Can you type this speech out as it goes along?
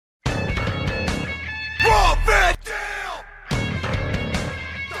Raw Van Dam!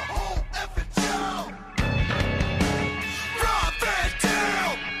 The whole effing show! Raw Van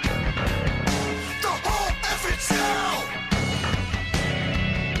Dam! The whole effing show!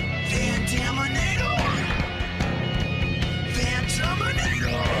 Van Daminator! Van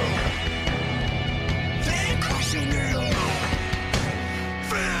Terminator! Van Crushinator!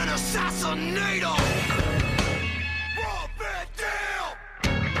 Van Assassinator! Raw Van Dam!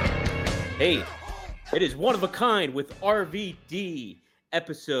 Hey, it is one of a kind with RVD,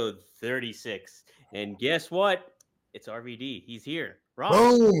 episode 36. And guess what? It's RVD. He's here. Rob.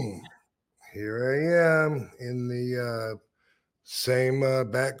 Boom! Here I am in the same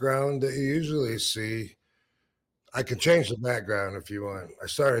background that you usually see. I can change the background if you want. I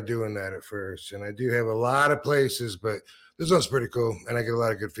started doing that at first, and I do have a lot of places, but this one's pretty cool, and I get a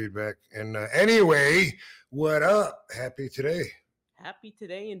lot of good feedback. And anyway, what up? Happy today. Happy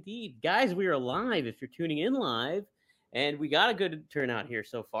today indeed. Guys, we are live if you're tuning in live. And we got a good turnout here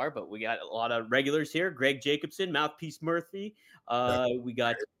so far, but we got a lot of regulars here. Greg Jacobson, Mouthpiece Murphy. We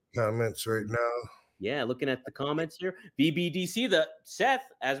got comments right now. Yeah, looking at the comments here. VBDC, the Seth,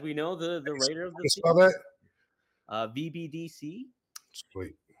 as we know, the writer of the saw that? VBDC.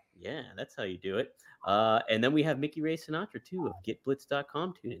 Sweet. Yeah, that's how you do it. And then we have Mickey Ray Sinatra, too, of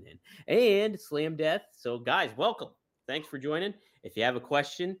GetBlitz.com tuning in. And Slam Death. So, guys, welcome. Thanks for joining. If you have a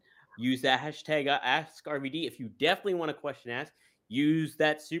question, use that hashtag AskRVD. If you definitely want a question asked, use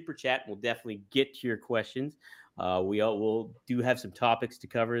that super chat. We'll definitely get to your questions. We'll have some topics to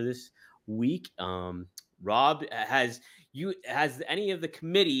cover this week. Rob, has any of the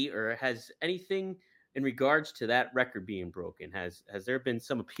committee or has anything in regards to that record being broken? Has there been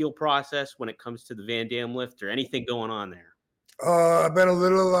some appeal process when it comes to the Van Dam lift or anything going on there? I've been a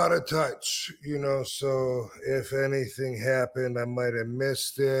little out of touch, so if anything happened, I might have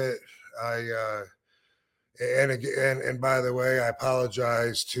missed it. And by the way, I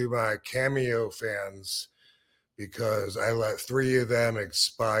apologize to my Cameo fans because I let 3 of them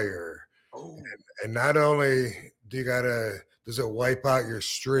expire. Oh. And not only does it wipe out your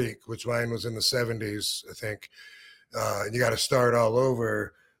streak, which mine was in the 70s, I think, you got to start all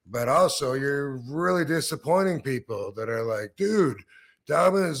over. But also, you're really disappointing people that are like, dude,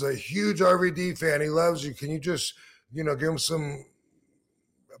 Dalvin is a huge RVD fan. He loves you. Can you just, give him some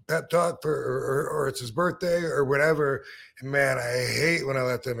pep talk or it's his birthday or whatever? And man, I hate when I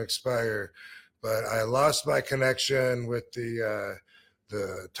let them expire. But I lost my connection with the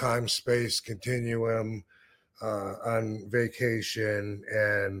time-space continuum on vacation,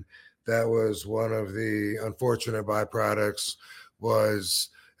 and that was one of the unfortunate byproducts. Was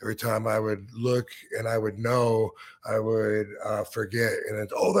every time I would look and I would know, I would forget. And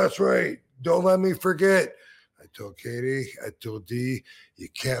it's, oh, that's right. Don't let me forget. I told Katie, I told Dee, you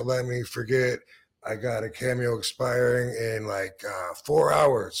can't let me forget. I got a Cameo expiring in like 4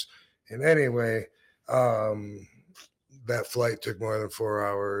 hours. And anyway, that flight took more than 4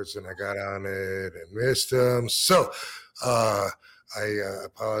 hours and I got on it and missed them. So I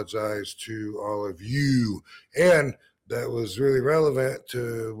apologize to all of you. And that was really relevant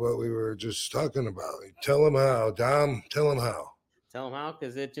to what we were just talking about. Tell them how, Dom. Tell them how. Tell them how,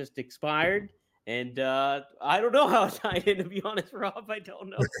 because it just expired. And I don't know how it tied in, to be honest, Rob. I don't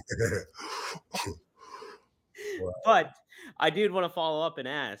know. Wow. But I did want to follow up and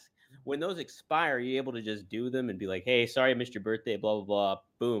ask, when those expire, are you able to just do them and be like, hey, sorry I missed your birthday, blah, blah, blah.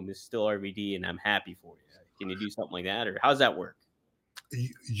 Boom, it's still RVD and I'm happy for you. Can you do something like that? Or how's that work?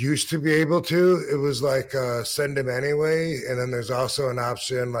 Used to be able to. It was like send them anyway, and then there's also an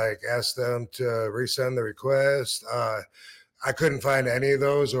option like ask them to resend the request. I couldn't find any of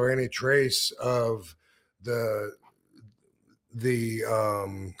those or any trace of the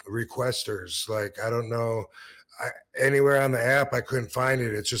requesters. Like I don't know, anywhere on the app I couldn't find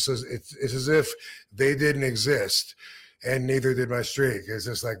it. It's just it's as if they didn't exist, and neither did my streak. It's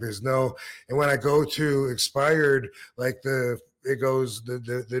just like there's no. And when I go to expired, like the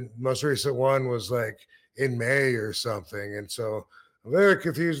most recent one was like in May or something. And so I'm very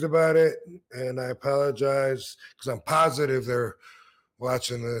confused about it. And I apologize because I'm positive they're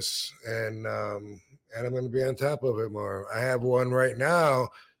watching this and I'm going to be on top of it more. I have one right now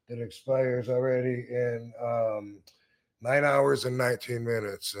that expires already in 9 hours and 19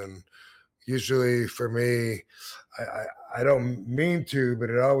 minutes. And usually for me, I don't mean to,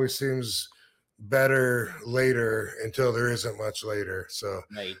 but it always seems better later until there isn't much later. So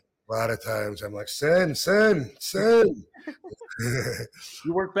right. A lot of times I'm like, send. You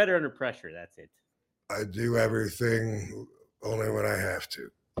work better under pressure. That's it. I do everything only when I have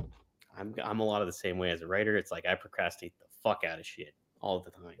to. I'm a lot of the same way as a writer. It's like I procrastinate the fuck out of shit all the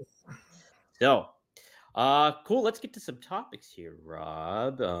time. So Cool. Let's get to some topics here,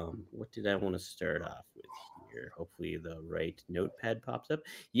 Rob. What did I want to start off with here? Hopefully the right notepad pops up.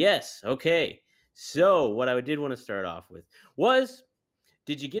 Yes. Okay. So what I did want to start off with was,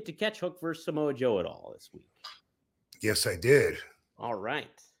 did you get to catch Hook versus Samoa Joe at all this week? Yes, I did. All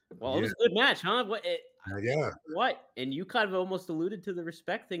right. Well, it Yeah. was a good match, huh? Yeah. What? And you kind of almost alluded to the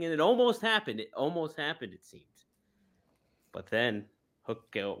respect thing, and it almost happened. It almost happened, it seemed. But then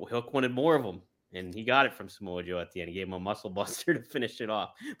Hook wanted more of them, and he got it from Samoa Joe at the end. He gave him a muscle buster to finish it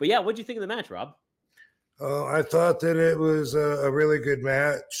off. But yeah, what'd you think of the match, Rob? I thought that it was a really good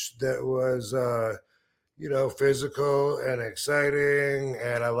match that was, physical and exciting.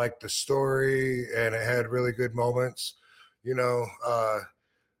 And I liked the story, and it had really good moments,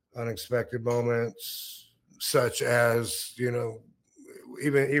 unexpected moments, such as, even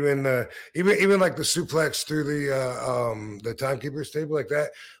like the suplex through the timekeeper's table like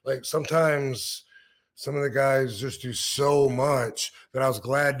that. Like sometimes some of the guys just do so much that I was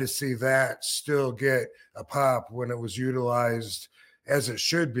glad to see that still get a pop when it was utilized as it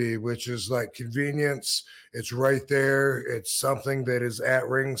should be, which is like convenience. It's right there. It's something that is at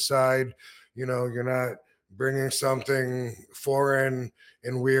ringside. You're not bringing something foreign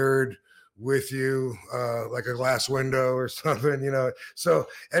and weird with you, like a glass window or something. So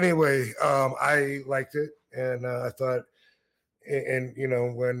anyway, I liked it, and I thought, and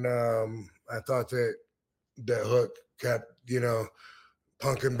when I thought that Hook kept,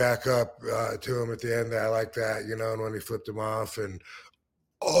 punking back up to him at the end, I like that, and when he flipped him off and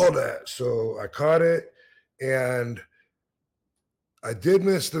all that. So I caught it, and I did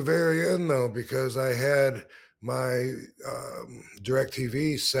miss the very end though, because I had my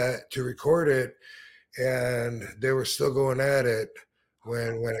DirecTV set to record it, and they were still going at it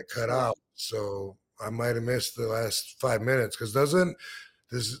when it cut out. So I might have missed the last 5 minutes, because does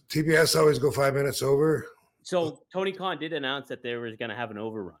TBS always go 5 minutes over? So Tony Khan did announce that they were going to have an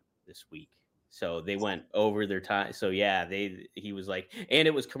overrun this week. So they went over their time. So yeah, he was like, and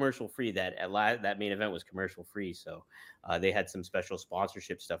it was commercial free. That main event was commercial free. So they had some special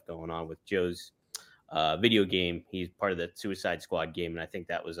sponsorship stuff going on with Joe's video game. He's part of the Suicide Squad game, and I think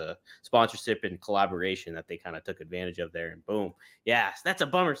that was a sponsorship and collaboration that they kind of took advantage of there. And boom, yeah, that's a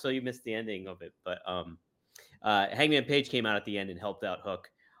bummer. So you missed the ending of it, but Hangman Page came out at the end and helped out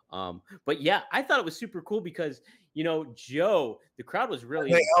Hook. But yeah, I thought it was super cool because Joe, the crowd was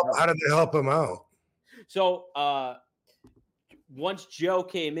really. How did they help him out? So once Joe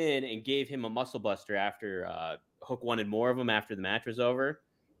came in and gave him a muscle buster after Hook wanted more of them after the match was over,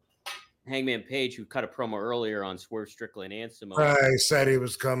 Hangman Page, who cut a promo earlier on Swerve Strickland and Samoa, said he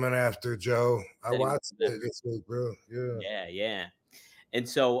was coming after Joe. I watched it this week, bro. Yeah. And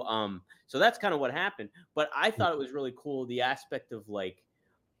so that's kind of what happened. But I thought it was really cool, the aspect of like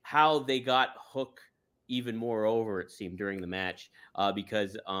how they got Hook even more over, it seemed, during the match,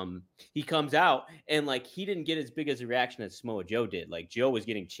 because he comes out and like he didn't get as big as a reaction as Samoa Joe did. Like Joe was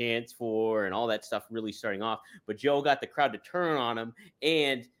getting chants for and all that stuff really starting off, but Joe got the crowd to turn on him,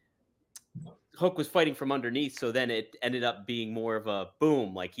 and Hook was fighting from underneath, so then it ended up being more of a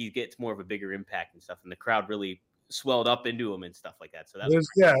boom, like he gets more of a bigger impact and stuff, and the crowd really swelled up into him and stuff like that. So that was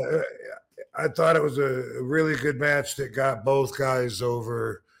I thought it was a really good match that got both guys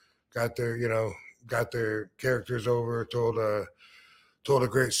over, got their characters over, told a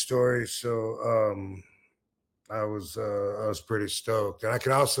great story. So I was pretty stoked, and I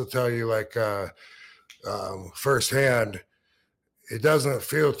can also tell you, like firsthand, it doesn't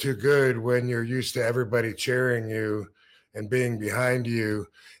feel too good when you're used to everybody cheering you and being behind you,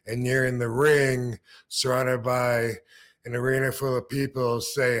 and you're in the ring surrounded by an arena full of people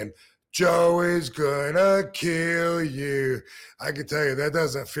saying, Joe is gonna kill you. I can tell you that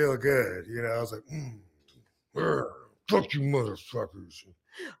doesn't feel good. I was like, fuck you motherfuckers.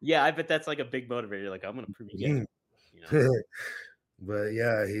 Yeah, I bet that's like a big motivator. Like, I'm gonna prove you guys. But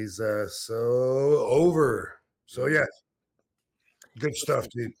yeah, he's so over. So yeah, good stuff,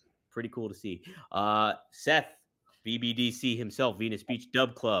 dude. Pretty cool to see. Seth, VBDC himself, Venus Beach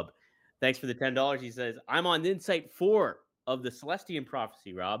Dub Club. Thanks for the $10. He says, I'm on Insight 4 of the Celestian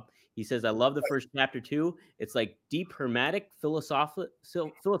Prophecy, Rob. He says, I love the first chapter too. It's like deep, hermetic, philosophical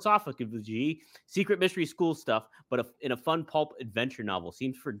secret mystery school stuff, but in a fun pulp adventure novel.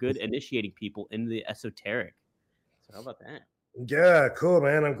 Seems for good initiating people in the esoteric. So how about that? Yeah, cool,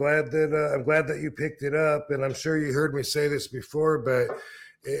 man. I'm glad that you picked it up, and I'm sure you heard me say this before, but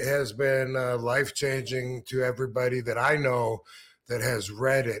it has been life-changing to everybody that I know that has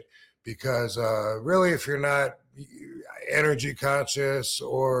read it, because really, if you're not energy conscious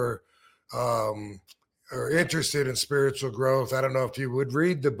or interested in spiritual growth, I don't know if you would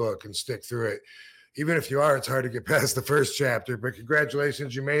read the book and stick through it. even if you are, it's hard to get past the first chapter. But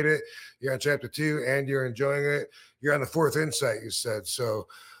congratulations, you made it. You're on chapter 2, and you're enjoying it. You're on the 4th insight, you said. So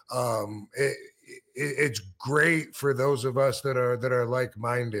it's great for those of us that are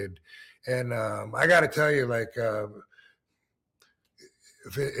like-minded. And I got to tell you, like,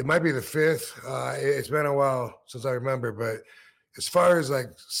 it might be the 5th. It's been a while since I remember, but as far as like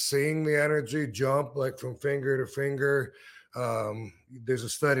seeing the energy jump like from finger to finger, there's a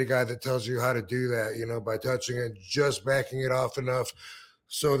study guide that tells you how to do that, by touching it, just backing it off enough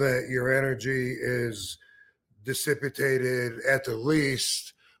so that your energy is dissipated at the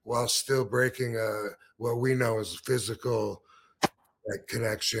least while still breaking what we know as physical like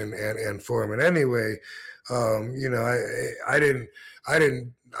connection and form. And anyway, I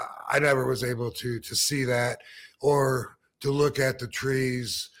never was able to see that or to look at the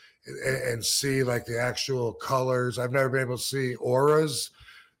trees and see like the actual colors. I've never been able to see auras.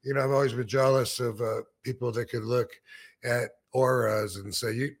 I've always been jealous of people that could look at auras and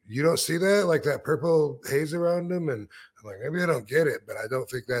say, you don't see that, like that purple haze around them. And I'm like, maybe I don't get it, but I don't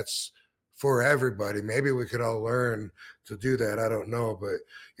think that's for everybody. Maybe we could all learn to do that. I don't know. But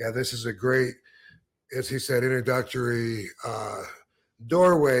yeah, this is a great, as he said, introductory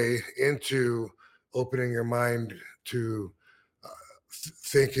doorway into opening your mind to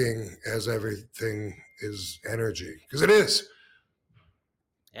thinking as everything is energy, because it is.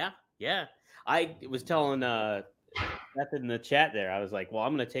 Yeah. I was telling Beth in the chat there, I was like, well,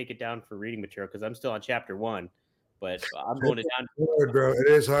 I'm going to take it down for reading material because I'm still on chapter 1, but I'm going it down. Hard, bro. It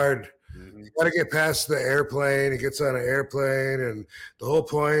is hard. You got to get past the airplane. He gets on an airplane, and the whole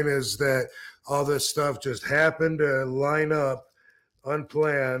point is that all this stuff just happened to line up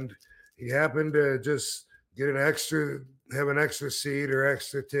unplanned. He happened to just have an extra seat or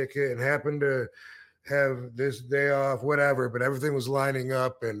extra ticket, and happened to have this day off, whatever. But everything was lining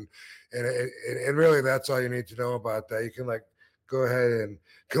up, and really, that's all you need to know about that. You can like go ahead and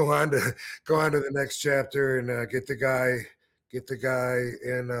go on to the next chapter and get the guy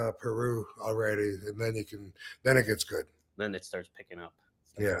in Peru already, and then it gets good. Then it starts picking up.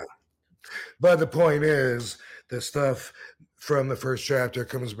 Yeah. But the point is, the stuff from the first chapter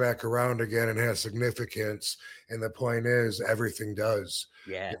comes back around again and has significance. And the point is, everything does.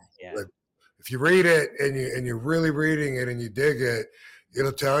 Yeah. Like, if you read it and you're really reading it and you dig it,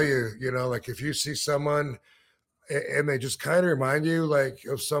 it'll tell you, like if you see someone and they just kind of remind you like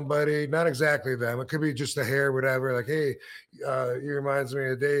of somebody, not exactly them. It could be just a hair, whatever. Like, hey, he reminds me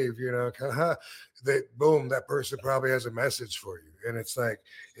of Dave, boom, that person probably has a message for you. And it's like,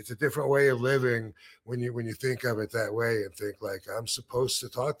 it's a different way of living when you think of it that way and think like, I'm supposed to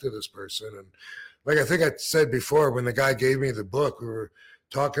talk to this person. And like, I think I said before, when the guy gave me the book, we were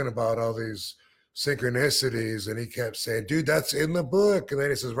talking about all these synchronicities, and he kept saying, dude, that's in the book. And then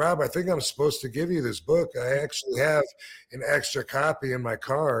he says, Rob, I think I'm supposed to give you this book. I actually have an extra copy in my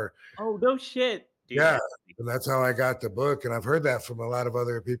car. Oh, no shit. Dude. Yeah. And that's how I got the book. And I've heard that from a lot of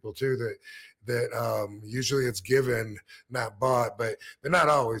other people too, that usually it's given, not bought, but not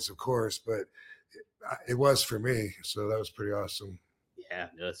always, of course, but it was for me. So that was pretty awesome. Yeah.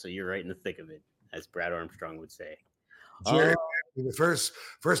 So you're right in the thick of it, as Brad Armstrong would say. Jerry, the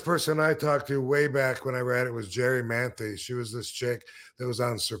first person I talked to way back when I read it was Jerry Manthe. She was this chick that was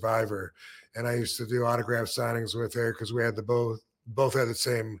on Survivor, and I used to do autograph signings with her because we had both had the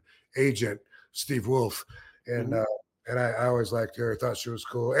same agent, Steve Wolf, and I always liked her. I thought she was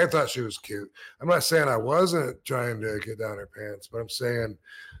cool and thought she was cute. I'm not saying I wasn't trying to get down her pants, but I'm saying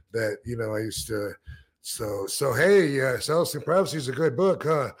that I used to. So hey, Celestine Prophecy is a good book,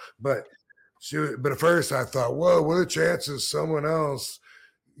 huh? But at first I thought, whoa, what are the chances someone else,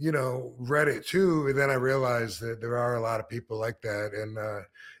 read it too? And then I realized that there are a lot of people like that. And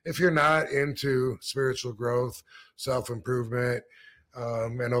if you're not into spiritual growth, self-improvement,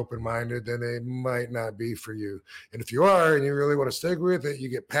 and open-minded, then it might not be for you. And if you are, and you really want to stick with it, you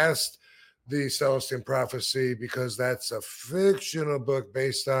get past the Celestine Prophecy, because that's a fictional book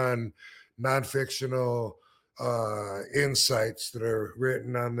based on non-fictional insights that are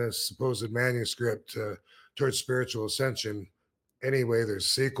written on this supposed manuscript towards spiritual ascension. Anyway, there's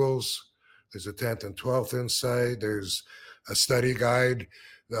sequels. There's a 10th and 12th insight. There's a study guide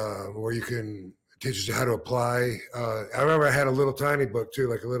where you can teach you how to apply. I remember I had a little tiny book too,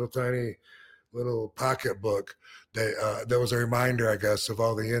 like a little tiny pocket book that was a reminder, I guess, of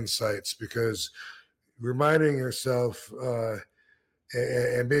all the insights, because reminding yourself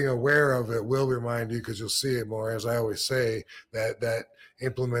and being aware of it will remind you, because you'll see it more. As I always say, that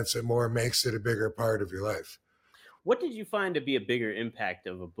implements it more, makes it a bigger part of your life. What did you find to be a bigger impact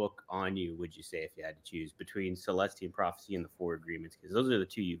of a book on you, would you say, if you had to choose between Celestine Prophecy and the Four Agreements? Because those are the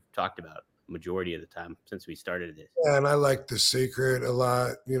two you've talked about majority of the time since we started this. And I liked The Secret a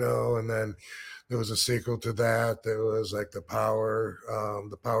lot, and then there was a sequel to that was like The Power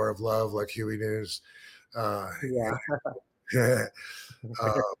of Love, like Huey News. Yeah.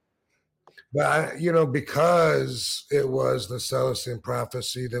 But because it was the Celestine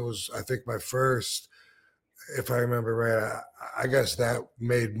Prophecy, that was, I think, my first, if I remember right. I guess that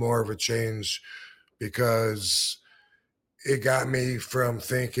made more of a change because it got me from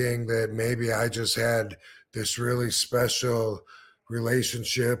thinking that maybe I just had this really special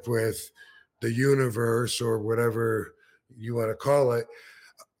relationship with the universe or whatever you want to call it.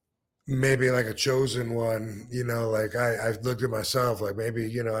 Maybe like a chosen one, like I've looked at myself like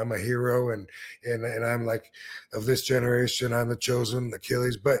maybe, I'm a hero and I'm like of this generation, I'm the chosen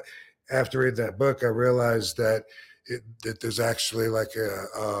Achilles. But after reading that book, I realized that that there's actually like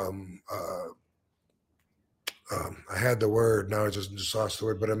I had the word, now I just lost the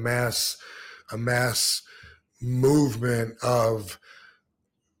word, but a mass movement of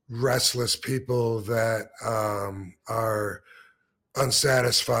restless people that are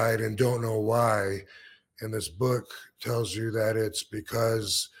unsatisfied and don't know why. And this book tells you that it's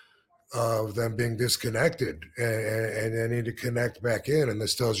because of them being disconnected and they need to connect back in. And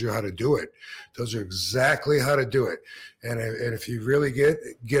this tells you how to do it. Tells you exactly how to do it. And if you really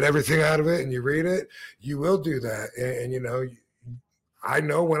get everything out of it and you read it, you will do that. And I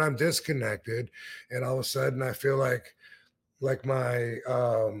know when I'm disconnected and all of a sudden I feel like my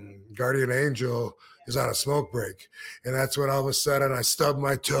guardian angel is on a smoke break. And that's when all of a sudden I stub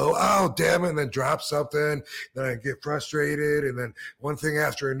my toe. Oh, damn it. And then drop something. Then I get frustrated. And then one thing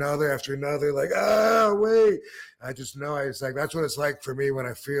after another, like, oh, wait. I just know it's like, that's what it's like for me when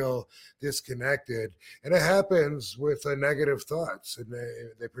I feel disconnected. And it happens with negative thoughts. And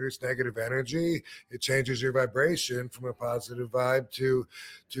they produce negative energy. It changes your vibration from a positive vibe to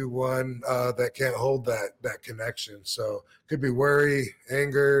one that can't hold that connection. So it could be worry,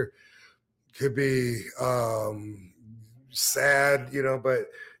 anger, could be sad, but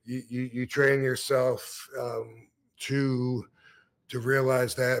you train yourself to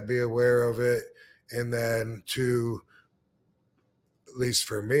realize that, be aware of it, and then to, at least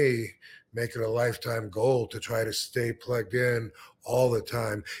for me, make it a lifetime goal to try to stay plugged in all the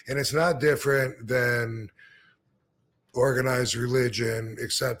time. And it's not different than organized religion,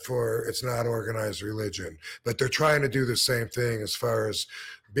 except for it's not organized religion, but they're trying to do the same thing as far as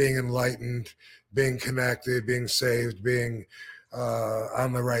being enlightened, being connected, being saved, being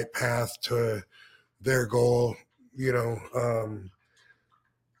on the right path to their goal,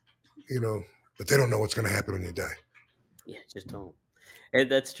 but they don't know what's going to happen when you die. Yeah, just don't. And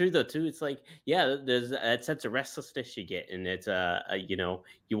that's true though too. It's like, yeah, there's that sense of restlessness you get, and it's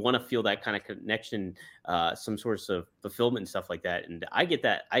you want to feel that kind of connection, some sorts of fulfillment and stuff like that. And I get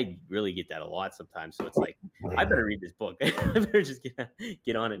that. I really get that a lot sometimes. So it's like, I better read this book. I better just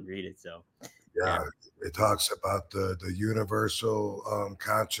get on and read it. So yeah, it talks about the universal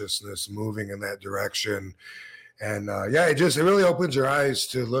consciousness moving in that direction, and it really opens your eyes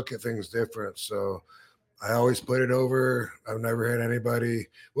to look at things different. So I always put it over. I've never had anybody.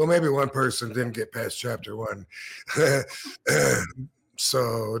 Well, maybe one person didn't get past chapter 1,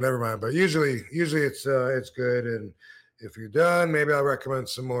 so never mind. But usually it's good. And if you're done, maybe I'll recommend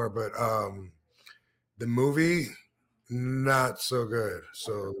some more. But the movie, not so good.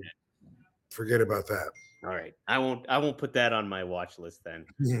 So forget about that. All right, I won't put that on my watch list then.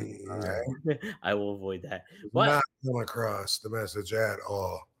 I will avoid that. But not come across the message at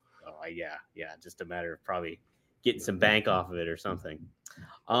all. Oh yeah, just a matter of probably getting some bank off of it or something.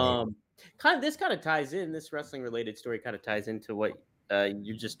 This kind of ties in. This wrestling related story kind of ties into what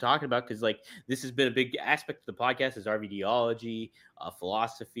you're just talking about, because like this has been a big aspect of the podcast is RVDology,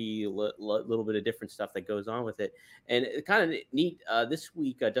 philosophy, little bit of different stuff that goes on with it, and it kind of neat. This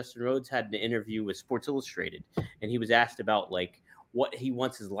week, Dustin Rhodes had an interview with Sports Illustrated, and he was asked about like what he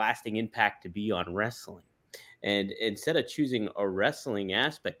wants his lasting impact to be on wrestling. And instead of choosing a wrestling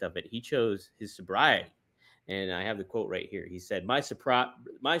aspect of it, he chose his sobriety. And I have the quote right here. He said, my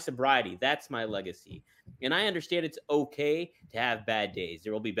sobriety, that's my legacy. And I understand it's okay to have bad days.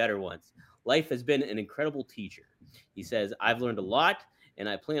 There will be better ones. Life has been an incredible teacher. He says, I've learned a lot, and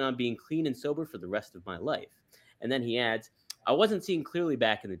I plan on being clean and sober for the rest of my life. And then he adds, I wasn't seeing clearly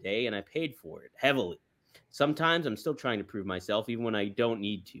back in the day, and I paid for it heavily. Sometimes I'm still trying to prove myself, even when I don't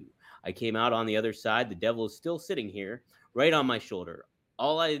need to. I came out on the other side. The devil is still sitting here, right on my shoulder.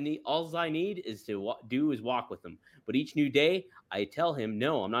 All I need is to do is walk with him. But each new day, I tell him,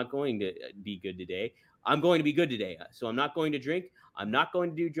 no, I'm not going to be good today. I'm going to be good today. So I'm not going to drink. I'm not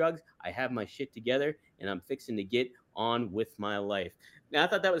going to do drugs. I have my shit together, and I'm fixing to get on with my life. And I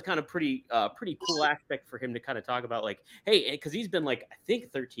thought that was kind of pretty cool aspect for him to kind of talk about, like, hey, because he's been like, I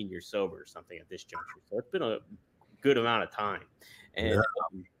think 13 years sober or something at this juncture, so it's been a good amount of time. And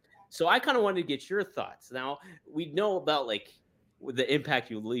so I kind of wanted to get your thoughts. Now we know about like the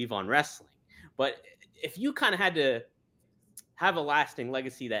impact you leave on wrestling, but if you kind of had to have a lasting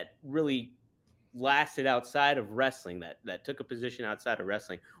legacy that really lasted outside of wrestling, that took a position outside of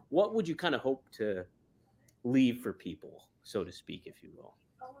wrestling, what would you kind of hope to leave for people, so to speak, if you will?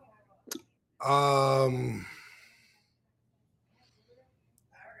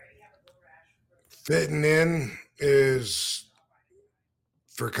 Fitting in is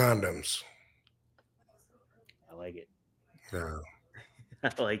for condoms. I like it. Yeah.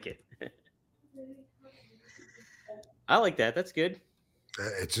 I like it. I like that. That's good.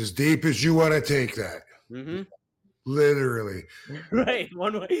 It's as deep as you want to take that. Mm-hmm. Literally. Right.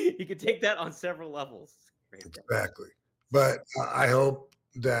 One way you could take that on several levels. Right. Exactly. But I hope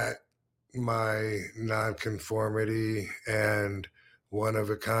that my nonconformity and one of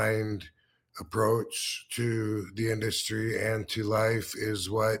a kind approach to the industry and to life is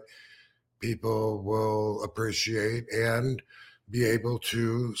what people will appreciate and be able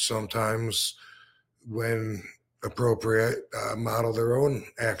to sometimes, when appropriate, model their own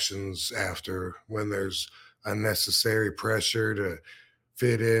actions after, when there's unnecessary pressure to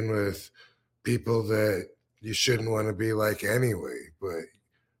fit in with people that you shouldn't want to be like anyway, but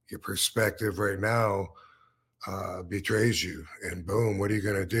your perspective right now betrays you, and boom, what are you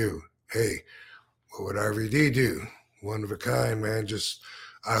going to do? Hey, what would RVD do? One of a kind, man. Just,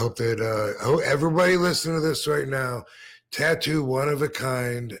 I hope that everybody listening to this right now, tattoo one of a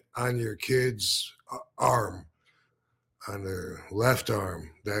kind on your kid's arm, on their left arm.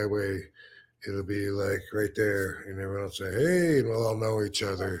 That way it'll be like right there, and everyone will say, hey, and we'll all know each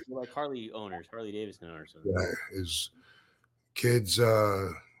other. Like Harley Davidson owners. Yeah, is kids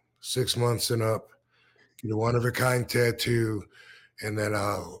 6 months and up, get a one of a kind tattoo, and then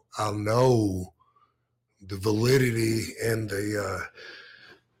I'll know the validity and the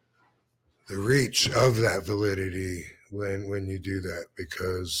reach of that validity when you do that.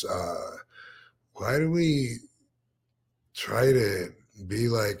 Because why do we try to be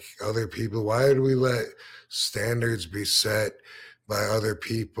like other people? Why do we let standards be set by other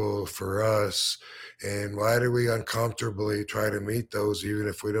people for us? And why do we uncomfortably try to meet those even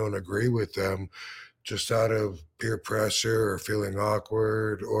if we don't agree with them, just out of peer pressure or feeling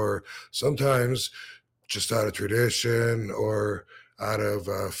awkward, or sometimes just out of tradition or out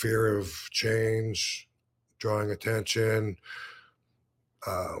of fear of change, drawing attention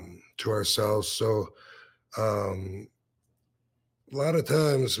to ourselves? So a lot of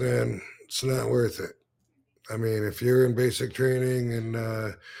times, man, it's not worth it. I mean, if you're in basic training and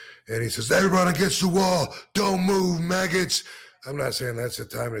he says, everyone against the wall, don't move, maggots. I'm not saying that's the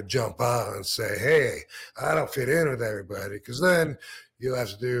time to jump out and say, hey, I don't fit in with everybody, because then you'll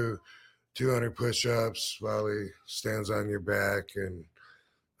have to do 200 push-ups while he stands on your back. And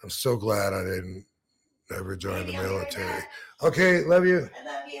I'm so glad I didn't ever join the military. Okay, love you. I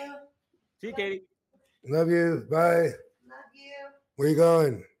love you. See you, Katie. Love you. Bye. Love you. Where you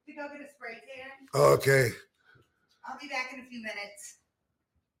going? To go get a spray tan. Oh, okay. I'll be back in a few minutes.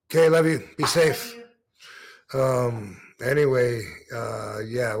 Okay, love you. Be safe. Love you. Anyway,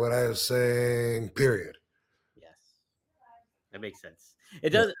 yeah, what I was saying, period. Yes. That makes sense. It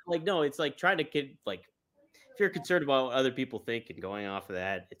does, like, no, it's like trying to get, like, if you're concerned about what other people think and going off of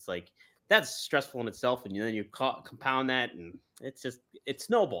that, it's like that's stressful in itself, and then you compound that, and it's just, it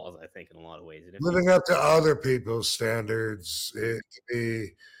snowballs, I think, in a lot of ways. And if Living up to other people's standards, it can be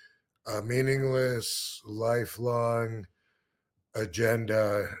a meaningless, lifelong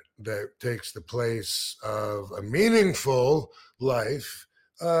agenda that takes the place of a meaningful life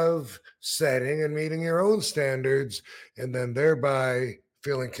of setting and meeting your own standards, and then thereby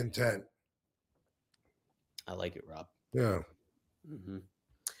feeling content. I like it, Rob. Yeah. Mm-hmm.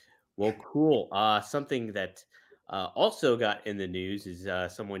 Well, cool. Something that also got in the news is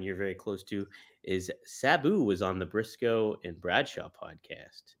someone you're very close to is Sabu was on the Briscoe and Bradshaw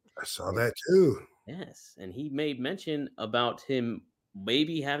podcast. I saw that too. Yes, and he made mention about him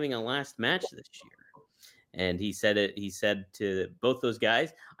maybe having a last match this year. And he said to both those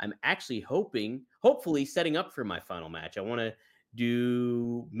guys, I'm actually hopefully setting up for my final match. I want to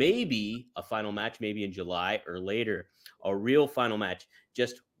do maybe a final match, maybe in July or later, a real final match,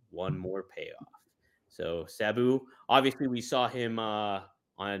 just one more payoff. So Sabu, obviously we saw him on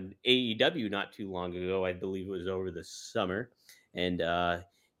AEW not too long ago. I believe it was over the summer. And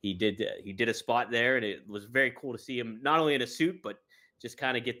he did a spot there, and it was very cool to see him not only in a suit, but just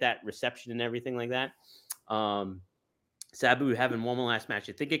kind of get that reception and everything like that. Sabu having one last match.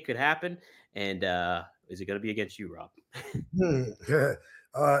 You think it could happen? And is it going to be against you, Rob?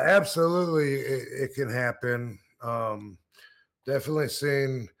 Absolutely, it can happen. Definitely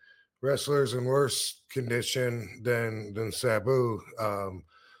seen wrestlers in worse condition than Sabu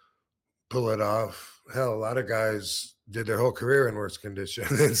pull it off. Hell, a lot of guys did their whole career in worse condition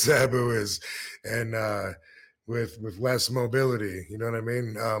than Sabu is, and with less mobility. You know what I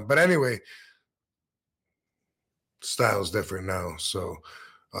mean? But anyway, style's different now, so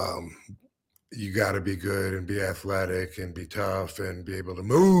um, you got to be good and be athletic and be tough and be able to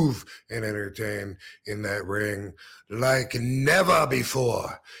move and entertain in that ring like never before.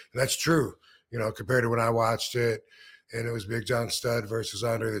 And that's true, you know, compared to when I watched it and it was Big John Studd versus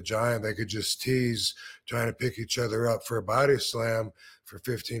Andre the Giant. They could just tease trying to pick each other up for a body slam for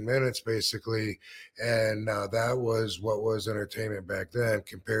 15 minutes, basically. And that was what was entertainment back then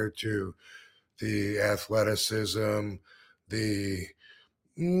compared to the athleticism, the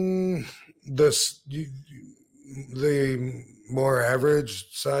the more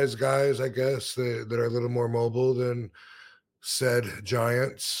average size guys, I guess, that are a little more mobile than said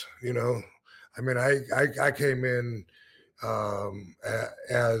giants. You know, I mean, I came in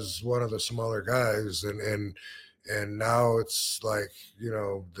as one of the smaller guys, and now it's like, you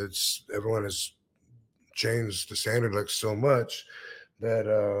know, that's everyone has changed the standard like so much that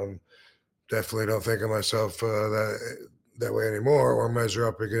definitely don't think of myself that way anymore or measure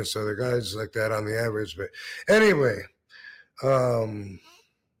up against other guys like that on the average. But anyway, what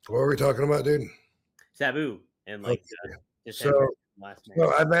were we talking about, dude? Sabu and like Okay. just So, last match.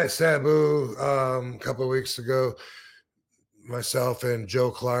 so I met Sabu a couple of weeks ago. Myself and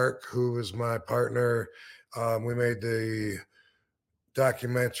Joe Clark, who was my partner, we made the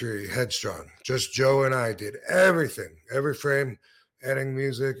documentary Headstrong. Just Joe and I did everything, every frame, adding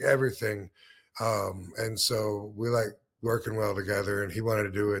music, everything. And so we like working well together, and he wanted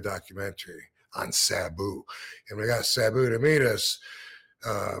to do a documentary on Sabu. And we got Sabu to meet us.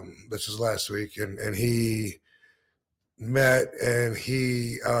 This was last week, and he met, and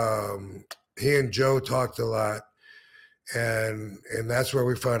he and Joe talked a lot, and that's where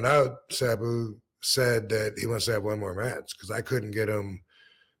we found out Sabu said that he wants to have one more match because I couldn't get him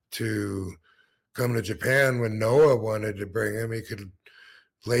to come to Japan when Noah wanted to bring him. He could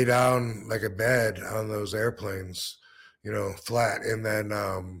lay down like a bed on those airplanes, you know, flat, and then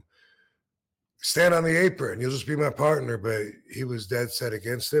stand on the apron. You'll just be my partner. But he was dead set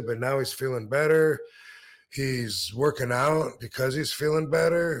against it. But now he's feeling better. He's working out because he's feeling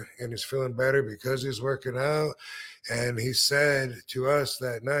better, and he's feeling better because he's working out. And he said to us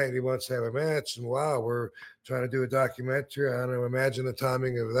that night he wants to have a match. And wow, we're trying to do a documentary. I don't imagine the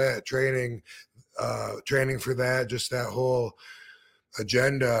timing of that, training for that, just that whole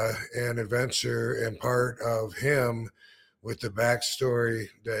agenda and adventure and part of him with the backstory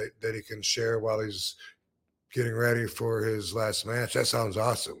that he can share while he's getting ready for his last match. That sounds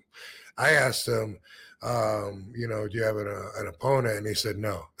awesome. I asked him, you know, do you have an opponent? And he said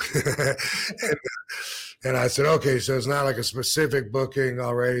no. and I said, okay, so it's not like a specific booking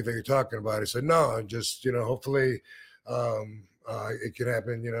already that you're talking about. He said, no, just, you know, hopefully it can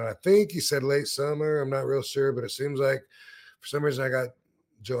happen. You know, I think he said late summer. I'm not real sure, but it seems like for some reason I got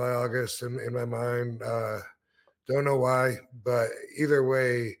July, August in my mind. Don't know why, but either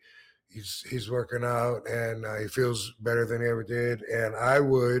way, he's working out, and he feels better than he ever did. And I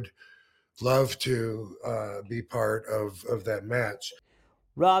would love to be part of that match.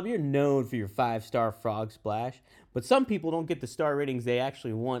 Rob, you're known for your 5-star frog splash, but some people don't get the star ratings they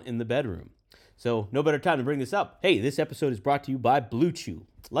actually want in the bedroom. So, no better time to bring this up. Hey, this episode is brought to you by Blue Chew.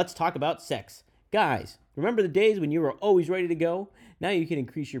 Let's talk about sex. Guys, remember the days when you were always ready to go? Now you can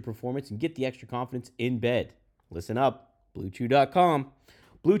increase your performance and get the extra confidence in bed. Listen up, BlueChew.com.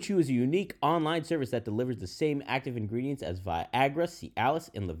 Blue Chew is a unique online service that delivers the same active ingredients as Viagra, Cialis,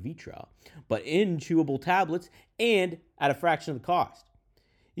 and Levitra, but in chewable tablets and at a fraction of the cost.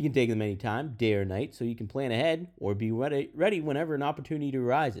 You can take them anytime, day or night, so you can plan ahead or be ready whenever an opportunity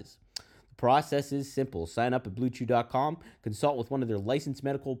arises. The process is simple. Sign up at BlueChew.com, consult with one of their licensed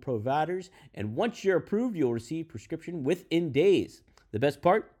medical providers, and once you're approved, you'll receive prescription within days. The best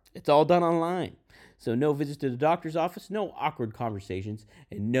part? It's all done online. So no visits to the doctor's office, no awkward conversations,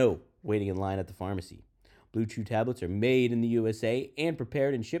 and no waiting in line at the pharmacy. Blue Chew tablets are made in the USA and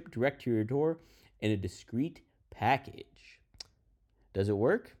prepared and shipped direct to your door in a discreet package. Does it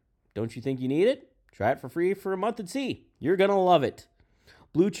work? Don't you think you need it? Try it for free for a month and see. You're going to love it.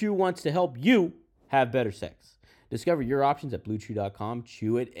 Blue Chew wants to help you have better sex. Discover your options at BlueChew.com.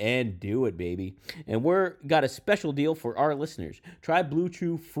 Chew it and do it, baby. And we're got a special deal for our listeners. Try Blue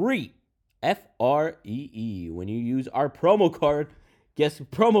Chew free FREE. When you use our promo code,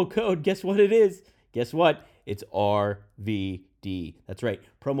 guess what it is? Guess what? It's RVD. That's right.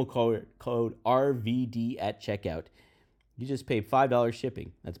 Promo code RVD at checkout. You just paid $5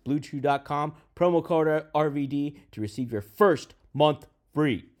 shipping. That's BlueChew.com. Promo code RVD to receive your first month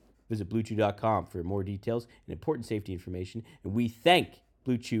free. Visit BlueChew.com for more details and important safety information. And we thank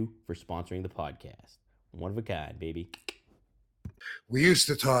Blue Chew for sponsoring the podcast. One of a kind, baby. We used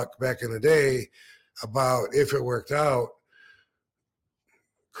to talk back in the day about if it worked out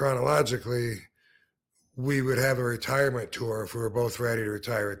chronologically, we would have a retirement tour if we were both ready to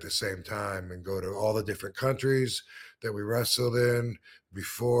retire at the same time and go to all the different countries that we wrestled in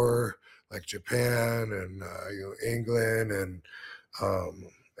before, like Japan and England and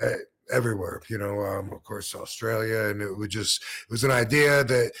everywhere. Of course, Australia, and it was an idea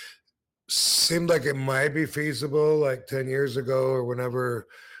that seemed like it might be feasible, like 10 years ago or whenever.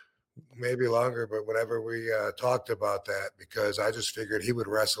 Maybe longer, but whenever we talked about that, because I just figured he would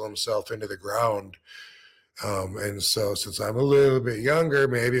wrestle himself into the ground. And so since I'm a little bit younger,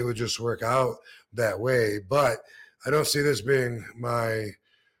 maybe it would just work out that way. But I don't see this being my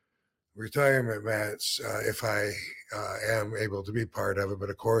retirement match if I am able to be part of it. But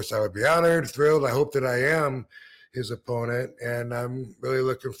of course, I would be honored, thrilled. I hope that I am his opponent. And I'm really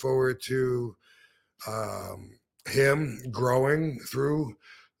looking forward to him growing through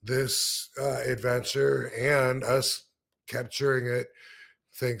this adventure and us capturing it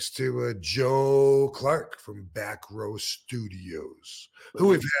thanks to Joe Clark from Back Row Studios, who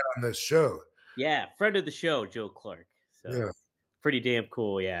we've had on this show. Yeah, friend of the show, Joe Clark. So Yeah. pretty damn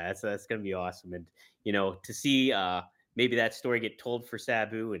cool. Yeah, that's gonna be awesome. And to see maybe that story get told for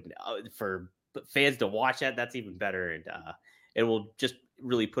Sabu and for fans to watch that's even better. And it will just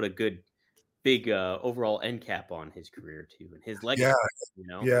really put a good big overall end cap on his career too and his legacy.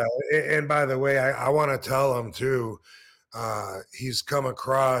 Yeah. And by the way, I want to tell him too, he's come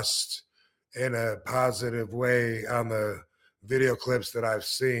across in a positive way on the video clips that I've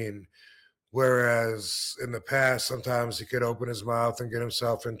seen. Whereas in the past, sometimes he could open his mouth and get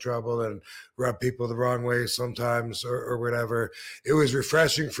himself in trouble and rub people the wrong way sometimes or whatever. It was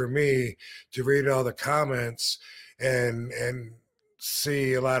refreshing for me to read all the comments and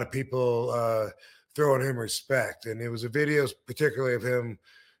see a lot of people throwing him respect. And it was a video particularly of him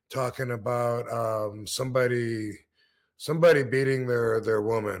talking about somebody beating their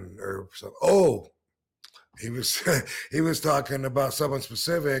woman or something. Oh, he was talking about someone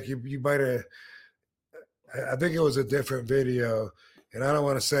specific. You might have. I think it was a different video, and I don't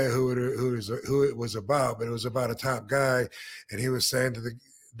want to say who it was about, but it was about a top guy, and he was saying to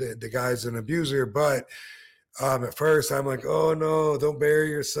the guy's an abuser. But at first, I'm like, oh no, don't bury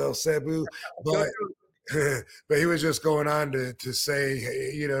yourself, Sabu. But but he was just going on to say,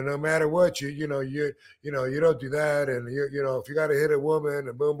 hey, no matter what, you don't do that, and if you got to hit a woman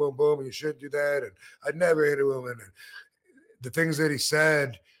and boom, boom, boom, you shouldn't do that, and I'd never hit a woman. And the things that he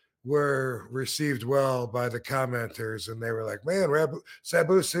said were received well by the commenters, and they were like, man,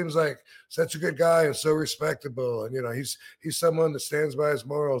 Sabu seems like such a good guy and so respectable, and he's someone that stands by his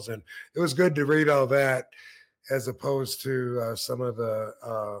morals, and it was good to read all that as opposed to some of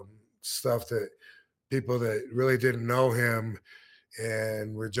the stuff that people that really didn't know him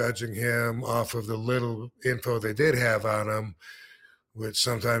and were judging him off of the little info they did have on him, which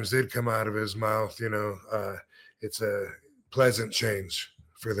sometimes did come out of his mouth. It's a pleasant change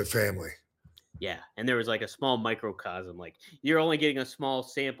for the family. Yeah, and there was like a small microcosm. Like you're only getting a small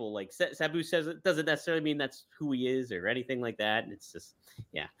sample. Like Sabu says, it doesn't necessarily mean that's who he is or anything like that. And it's just,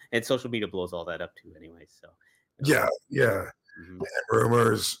 yeah. And social media blows all that up too, anyway. So yeah. Mm-hmm.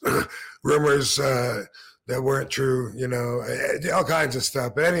 Rumors that weren't true. All kinds of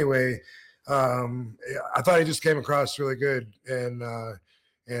stuff. But anyway, I thought he just came across really good, and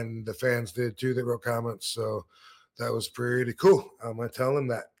the fans did too that wrote comments. So that was pretty cool. I'm gonna tell him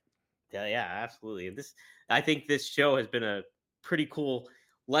that. Yeah, absolutely. I think this show has been a pretty cool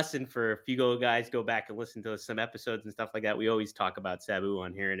lesson for if you guys go back and listen to some episodes and stuff like that. We always talk about Sabu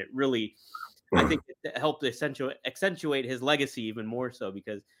on here, and it really, I think, it helped accentuate his legacy even more so,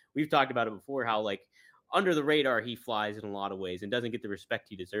 because we've talked about it before, how like under the radar he flies in a lot of ways and doesn't get the respect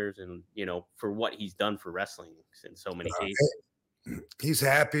he deserves, and for what he's done for wrestling in so many cases. He's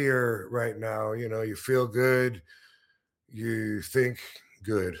happier right now. You feel good. You think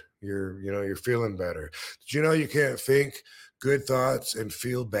good. You're feeling better. Did you know you can't think good thoughts and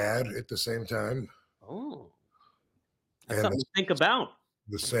feel bad at the same time? Oh, that's something to think about.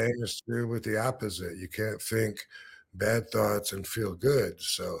 The same is true with the opposite. You can't think bad thoughts and feel good.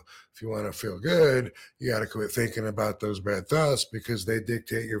 So if you want to feel good, you got to quit thinking about those bad thoughts because they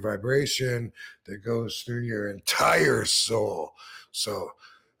dictate your vibration that goes through your entire soul. So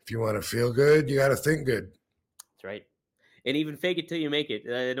if you want to feel good, you got to think good. That's right. And even fake it till you make it.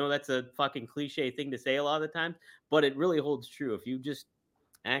 I know that's a fucking cliche thing to say a lot of the time, but it really holds true. If you just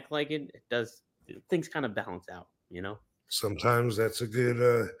act like it, it does. Things kind of balance out, you know. Sometimes that's a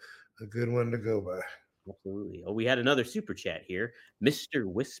good one to go by. Absolutely. Oh, we had another super chat here, Mr.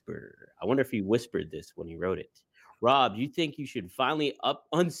 Whisper. I wonder if he whispered this when he wrote it. Rob, you think you should finally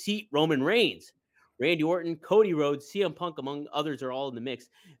unseat Roman Reigns? Randy Orton, Cody Rhodes, CM Punk, among others, are all in the mix.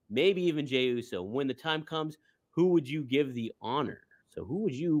 Maybe even Jey Uso. When the time comes, who would you give the honor? So who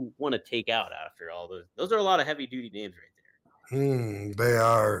would you want to take out after all those? Those are a lot of heavy duty names right there. They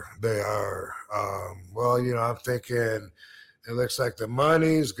are. Well, I'm thinking it looks like the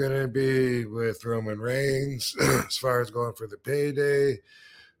money's going to be with Roman Reigns as far as going for the payday.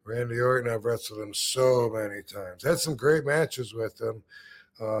 Randy Orton, I've wrestled him so many times. Had some great matches with him.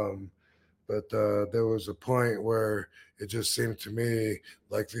 But there was a point where it just seemed to me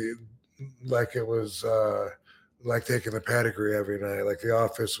like it was like taking the pedigree every night. Like the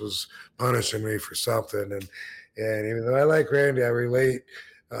office was punishing me for something. And even though I like Randy, I relate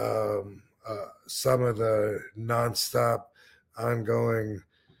some of the nonstop, ongoing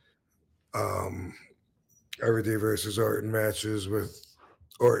RVD versus Orton matches with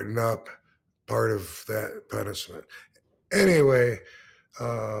Orton up part of that punishment. Anyway,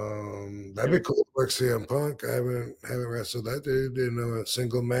 that'd be cool to work CM Punk. I haven't wrestled that dude in a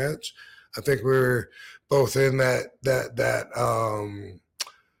single match. I think we're both in that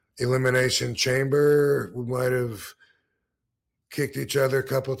elimination chamber. We might have kicked each other a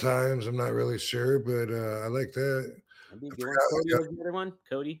couple times. I'm not really sure, but I like that. That'd be a good one. Cody was the other one.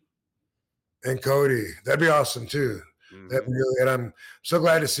 Cody and Cody. That'd be awesome too. That'd be really, and I'm so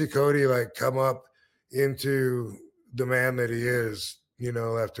glad to see Cody like come up into the man that he is,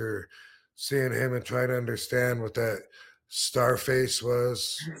 after seeing him and trying to understand what that star face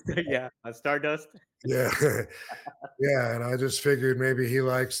was. Yeah, Stardust. Yeah. Yeah. And I just figured maybe he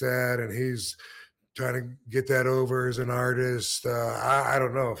likes that and he's trying to get that over as an artist. I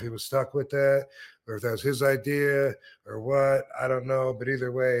don't know if he was stuck with that or if that was his idea or what. I don't know. But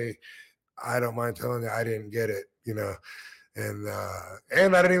either way, I don't mind telling you I didn't get it, and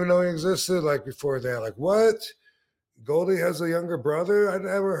I didn't even know he existed like before that. Like, what? Goldie has a younger brother? I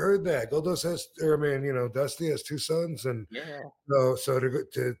never heard that. Goldust has, Dusty has two sons, and so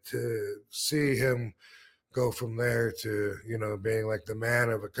to see him go from there to being like the man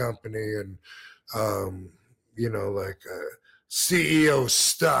of a company and like CEO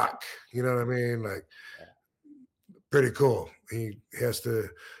stock, you know what I mean? Like, pretty cool. He has to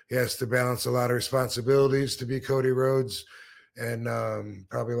balance a lot of responsibilities to be Cody Rhodes, and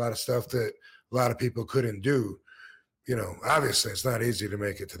probably a lot of stuff that a lot of people couldn't do. Obviously it's not easy to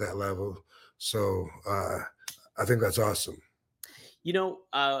make it to that level. So I think that's awesome.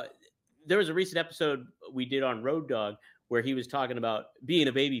 There was a recent episode we did on Road Dogg where he was talking about being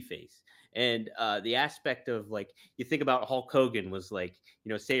a babyface. And the aspect of like, you think about Hulk Hogan was like,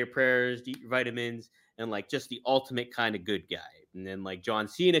 say your prayers, eat your vitamins, and like just the ultimate kind of good guy. And then like John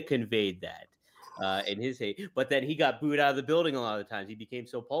Cena conveyed that in his hate, but then he got booed out of the building a lot of the times. He became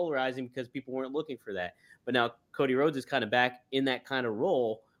so polarizing because people weren't looking for that. But now Cody Rhodes is kind of back in that kind of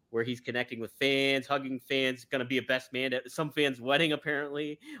role where he's connecting with fans, hugging fans, going to be a best man at some fans' wedding,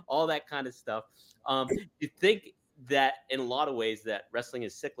 apparently, all that kind of stuff. You think that in a lot of ways that wrestling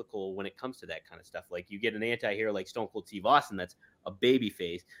is cyclical when it comes to that kind of stuff. Like you get an anti-hero like Stone Cold Steve Austin that's a baby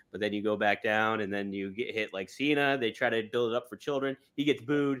face, but then you go back down and then you get hit like Cena. They try to build it up for children. He gets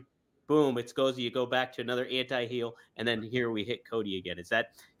booed. Boom, you go back to another anti-heel, and then here we hit Cody again. Is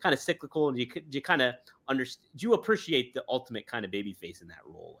that kind of cyclical? And do you kind of understand? Do you appreciate the ultimate kind of baby face in that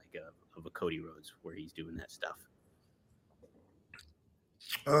role, like of a Cody Rhodes, where he's doing that stuff?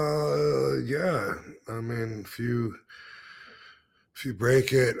 Yeah. I mean, if you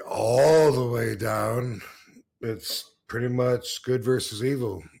break it all the way down, it's pretty much good versus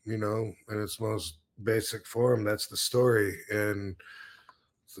evil, in its most basic form. That's the story, and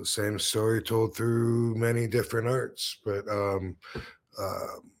it's the same story told through many different arts, but a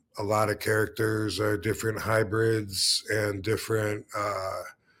lot of characters are different hybrids and different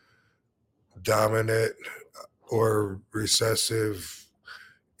dominant or recessive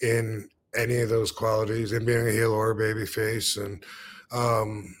in any of those qualities, in being a heel or a baby face. And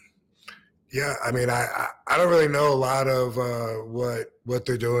yeah, I mean, I don't really know a lot of what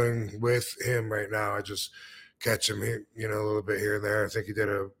they're doing with him right now. I just catch him here, a little bit here and there. I think he did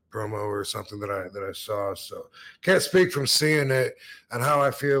a promo or something that I saw. So can't speak from seeing it and how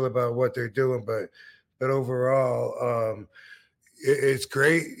I feel about what they're doing, but overall, it's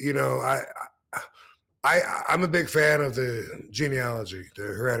great. I'm a big fan of the genealogy, the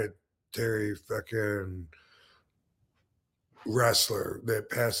hereditary fucking wrestler that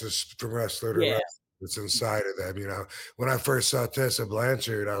passes from wrestler to Yeah. wrestler. It's inside of them. When I first saw Tessa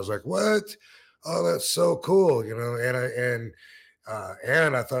Blanchard, I was like, what? Oh, that's so cool. And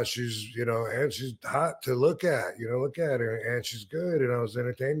I thought she's, and she's hot to look at, look at her, and she's good. And I was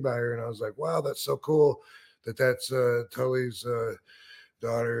entertained by her, and I was like, wow, that's so cool that's Tully's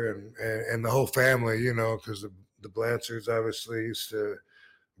daughter and the whole family, because the Blanchards obviously used to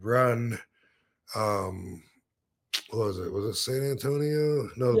run, what was it? Was it San Antonio?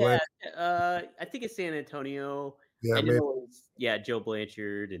 No, I think it's San Antonio. Yeah, I maybe. know it was, Joe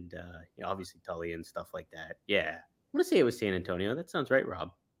Blanchard and obviously Tully and stuff like that. Yeah. I want to say it was San Antonio. That sounds right,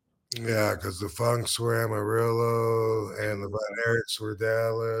 Rob. Yeah, because the Funks were Amarillo and the Von Erichs were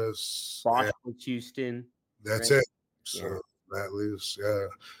Dallas. Bosch was Houston. That's right? it. So that leaves,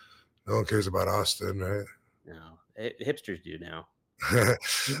 no one cares about Austin, right? No, hipsters do now.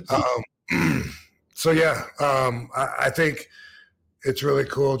 So yeah, I think it's really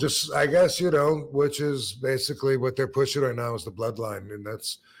cool. Just I guess which is basically what they're pushing right now is the bloodline, and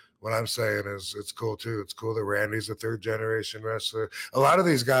that's what I'm saying is it's cool too. It's cool that Randy's a third generation wrestler. A lot of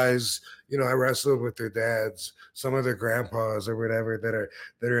these guys, I wrestled with their dads, some of their grandpas or whatever that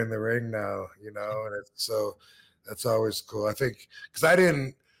are in the ring now, and so that's always cool. I think because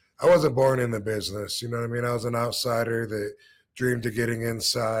I wasn't born in the business, you know what I mean? I was an outsider that dreamed of getting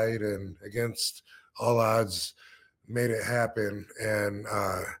inside and against all odds made it happen. And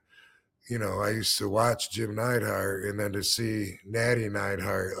I used to watch Jim Neidhart, and then to see Natty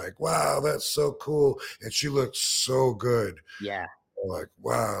Neidhart, like, wow, that's so cool. And she looked so good. Yeah. Like,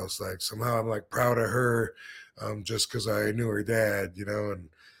 wow. It's like somehow I'm like proud of her just because I knew her dad, and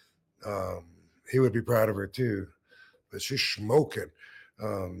he would be proud of her too. But she's smoking.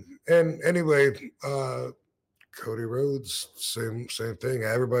 And anyway, Cody Rhodes, same thing.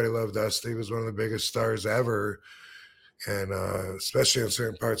 Everybody loved Dusty. He was one of the biggest stars ever. And especially in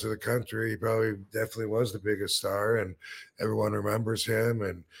certain parts of the country, he probably definitely was the biggest star, and everyone remembers him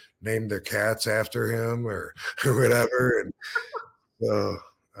and named their cats after him or whatever. And so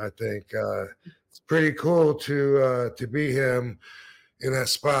I think it's pretty cool to be him in that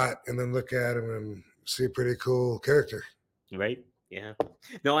spot and then look at him and see a pretty cool character. Right? Yeah.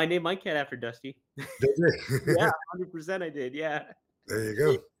 No, I named my cat after Dusty. Did you? Yeah, 100% I did. Yeah. There you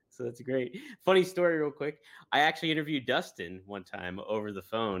go. So that's great. Funny story, real quick. I actually interviewed Dustin one time over the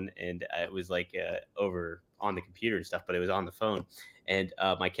phone, and it was like over on the computer and stuff, but it was on the phone. And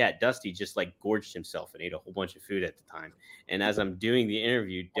my cat Dusty just like gorged himself and ate a whole bunch of food at the time. And as I'm doing the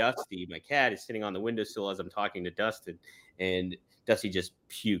interview, Dusty, my cat, is sitting on the windowsill as I'm talking to Dustin, and Dusty just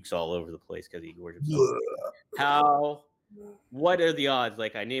pukes all over the place because he gorged himself. What are the odds?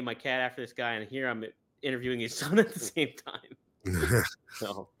 Like, I named my cat after this guy, and here I'm interviewing his son at the same time.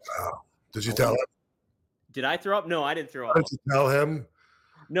 So, wow. Did you tell him? Did I throw up? No, I didn't throw up. Did you tell him?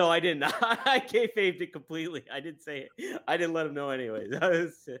 No, I didn't. I kayfabed it completely. I didn't say it. I didn't let him know anyways.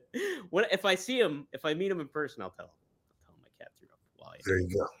 If I see him, if I meet him in person, I'll tell him. I'll tell him my cat threw up. There you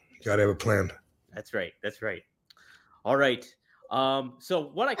go. Got to have a plan. That's right. That's right. All right. So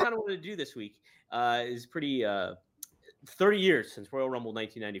what I kind of wanted to do this week is pretty 30 years since Royal Rumble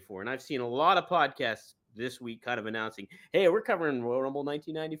 1994. And I've seen a lot of podcasts this week kind of announcing, hey, we're covering Royal Rumble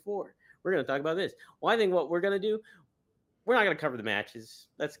 1994. We're going to talk about this. Well, I think what we're going to do, we're not going to cover the matches.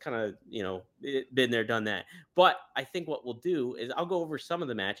 That's kind of, been there, done that. But I think what we'll do is I'll go over some of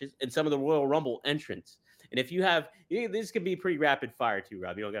the matches and some of the Royal Rumble entrants. And if you have, this can be pretty rapid fire too,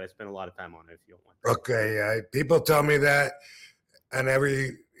 Rob. You don't got to spend a lot of time on it if you don't want. Okay. People tell me that on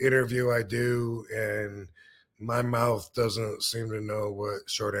every interview I do, and my mouth doesn't seem to know what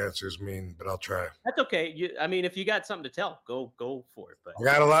short answers mean, but I'll try. That's okay. If you got something to tell, go for it. But I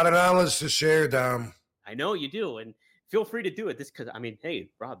got a lot of knowledge to share, Dom. I know you do, and feel free to do it. Hey,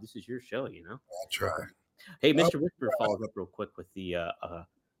 Rob, this is your show, I'll try. Hey, Mr. Whisper follows up real quick with the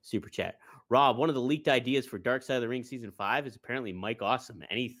super chat. Rob, one of the leaked ideas for Dark Side of the Ring Season 5 is apparently Mike Awesome.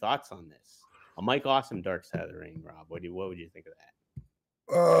 Any thoughts on this? A Mike Awesome Dark Side of the Ring, Rob. What would you think of that?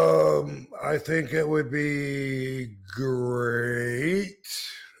 I think it would be great.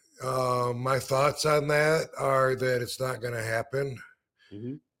 My thoughts on that are that it's not going to happen.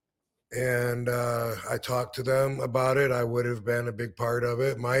 Mm-hmm. And I talked to them about it. I would have been a big part of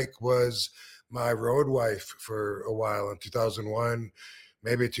it. Mike was my road wife for a while. In 2001,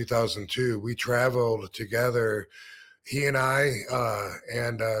 maybe 2002. We traveled together, he and I,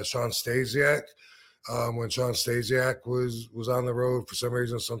 and Sean Stasiak. When Sean Stasiak was on the road for some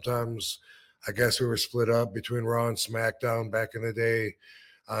reason, sometimes I guess we were split up between Raw and SmackDown back in the day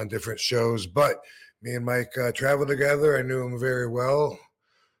on different shows. But me and Mike traveled together. I knew him very well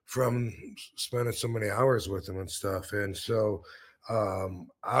from spending so many hours with him and stuff. And so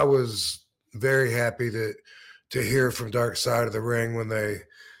I was very happy to hear from Dark Side of the Ring when they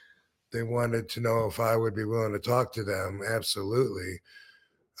wanted to know if I would be willing to talk to them. Absolutely.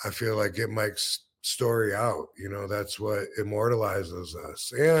 I feel like get Mike's story out. You know, that's what immortalizes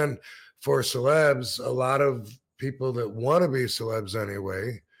us. And for celebs, a lot of people that want to be celebs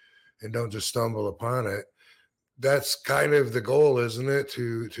anyway and don't just stumble upon it, that's kind of the goal, isn't it?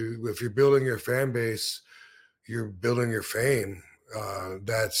 To if you're building your fan base, you're building your fame.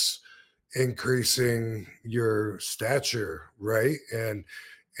 That's increasing your stature, right? And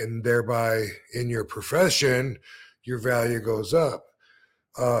thereby in your profession, your value goes up.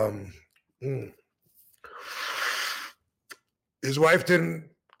 His wife didn't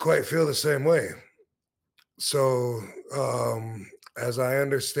quite feel the same way. So, as I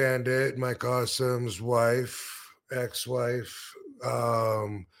understand it, Mike Awesome's wife, ex-wife,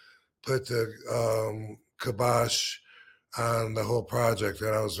 put the kibosh on the whole project,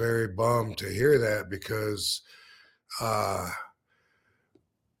 and I was very bummed to hear that because,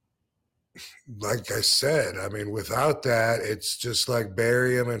 like I said, I mean, without that, it's just like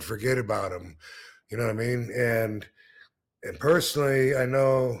bury him and forget about him. You know what I mean? And personally, I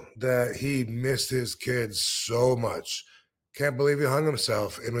know that he missed his kids so much. Can't believe he hung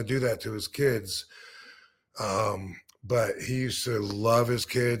himself and would do that to his kids. But he used to love his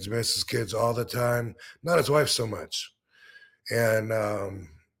kids, miss his kids all the time. Not his wife so much. And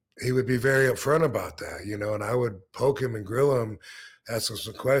he would be very upfront about that, you know, and I would poke him and grill him, ask him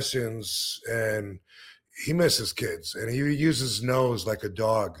some questions, and he misses kids. And he uses his nose like a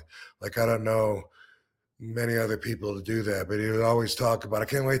dog. Like, I don't know many other people to do that, but he would always talk about, I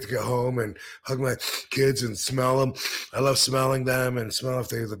can't wait to get home and hug my kids and smell them. I love smelling them and smell if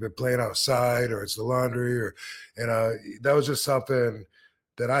they've been playing outside or it's the laundry and that was just something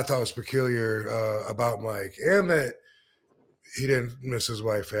that I thought was peculiar about Mike, and that he didn't miss his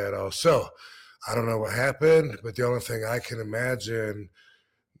wife at all. So I don't know what happened, but the only thing I can imagine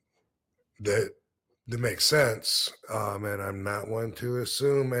that makes sense, and I'm not one to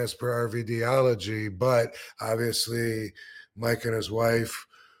assume as per RVDology, but obviously Mike and his wife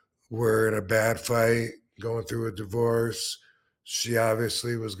were in a bad fight, going through a divorce. She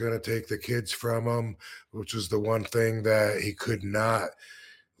obviously was going to take the kids from him, which was the one thing that he could not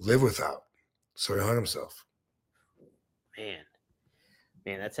live without. So he hung himself.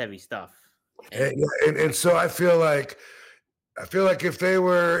 Man, that's heavy stuff. And so I feel like if they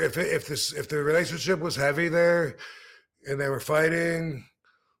were, if the relationship was heavy there and they were fighting,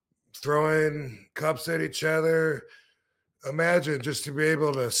 throwing cups at each other, imagine just to be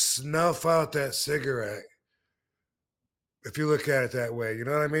able to snuff out that cigarette. If you look at it that way, you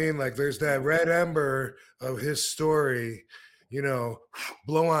know what I mean? Like, there's that red ember of his story, you know,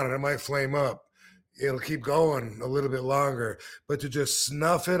 blow on it, it might flame up. It'll keep going a little bit longer, but to just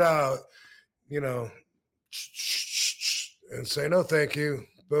snuff it out, you know, and say, no, thank you.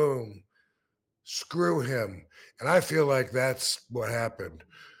 Boom. Screw him. And I feel like that's what happened.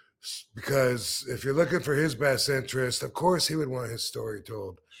 Because if you're looking for his best interest, of course he would want his story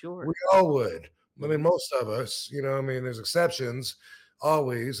told. Sure. We all would. I mean, most of us, you know, I mean, there's exceptions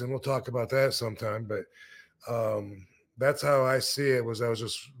always, and we'll talk about that sometime. But that's how I see it. That was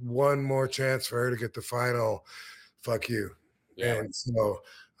just one more chance for her to get the final fuck you. Yeah. And so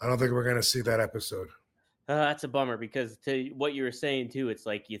I don't think we're going to see that episode. That's a bummer, because to what you were saying too, it's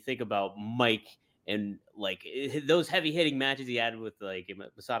like you think about Mike and like those heavy hitting matches he had with like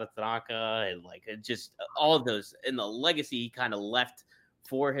Masada Tanaka and like just all of those, and the legacy he kind of left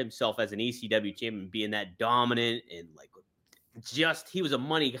for himself as an ECW champion, being that dominant and like just he was a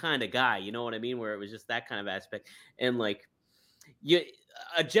money kind of guy, you know what I mean? Where it was just that kind of aspect, and like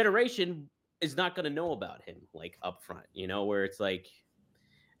a generation is not going to know about him like up front, you know, where it's like,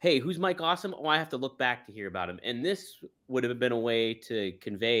 hey, who's Mike Awesome? Oh, I have to look back to hear about him. And this would have been a way to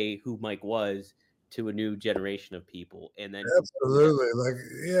convey who Mike was to a new generation of people. And then absolutely, like,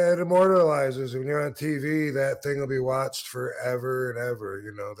 yeah, it immortalizes. When you're on TV, that thing will be watched forever and ever.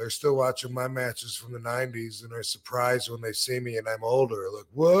 You know, they're still watching my matches from the 90s, and they're surprised when they see me and I'm older. Like,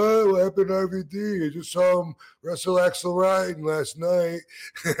 what happened to RVD? I just saw him wrestle Axel Ryan last night.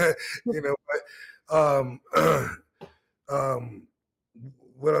 You know, but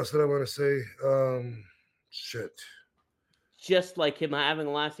what else did I want to say? Shit. just like him having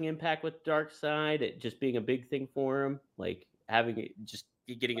a lasting impact with Dark Side, it just being a big thing for him, like having it just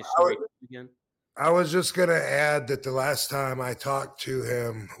getting his story again. I was just gonna add that the last time I talked to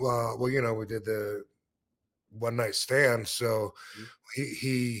him, we did the one night stand, so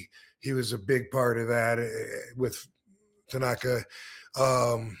Mhm. he was a big part of that with Tanaka.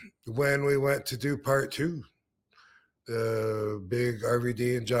 When we went to do part 2, the big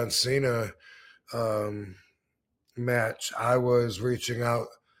RVD and John Cena match, I was reaching out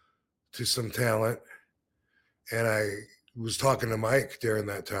to some talent, and I was talking to Mike during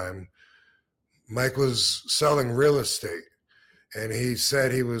that time. Mike was selling real estate, and he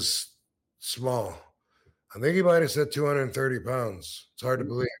said he was small. I think he might have said 230 pounds. It's hard to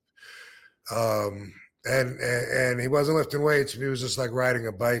believe. And he wasn't lifting weights. He was just like riding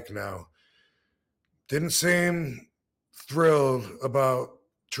a bike now. Didn't seem thrilled about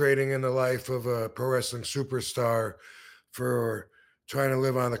trading in the life of a pro wrestling superstar for trying to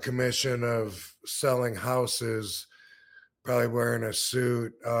live on the commission of selling houses, probably wearing a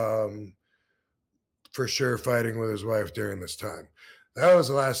suit, for sure fighting with his wife during this time. That was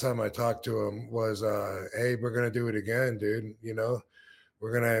the last time I talked to him was, hey, we're going to do it again, dude.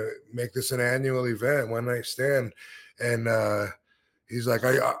 We're going to make this an annual event, one night stand. And he's like,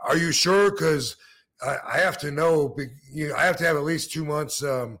 are you sure? Because I have to know, I have to have at least 2 months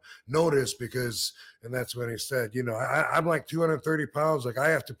notice and that's when he said, I'm like 230 pounds. Like I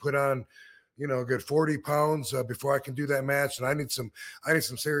have to put on, a good 40 pounds before I can do that match. And I need some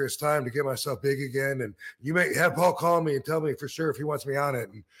serious time to get myself big again. And you may have Paul call me and tell me for sure if he wants me on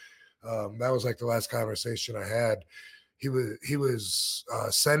it. And that was like the last conversation I had. He was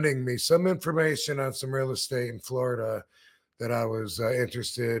sending me some information on some real estate in Florida that I was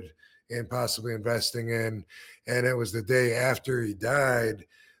interested in possibly investing in. And it was the day after he died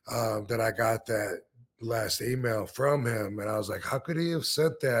that I got that last email from him. And I was like, how could he have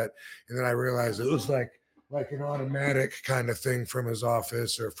sent that? And then I realized it was like an automatic kind of thing from his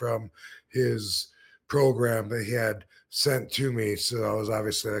office or from his program that he had sent to me. So I was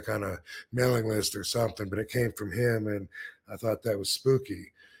obviously like on a mailing list or something, but it came from him. And I thought that was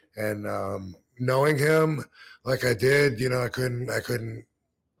spooky. And knowing him like I did, I couldn't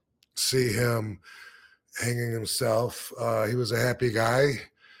see him hanging himself. He was a happy guy,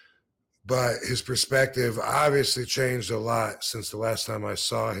 but his perspective obviously changed a lot since the last time I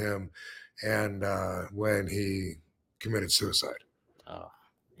saw him and when he committed suicide. Oh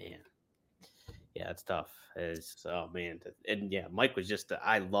man, yeah, it's tough. Oh man, and yeah, Mike was just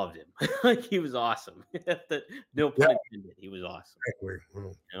I loved him. Like he was awesome. No pun intended. He was awesome. Exactly.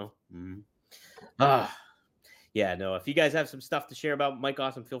 Yeah, no. If you guys have some stuff to share about Mike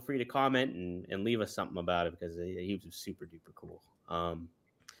Awesome, feel free to comment and leave us something about it because he was super duper cool.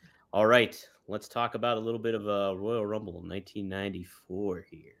 All right, let's talk about a little bit of a Royal Rumble in 1994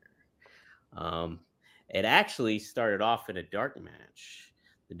 here. It actually started off in a dark match.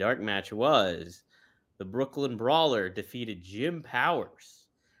 The dark match was the Brooklyn Brawler defeated Jim Powers.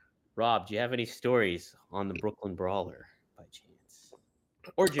 Rob, do you have any stories on the Brooklyn Brawler by chance?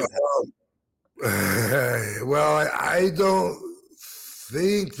 Or Jim Powers? Well, I don't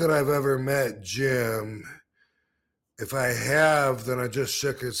think that I've ever met Jim. If I have, then I just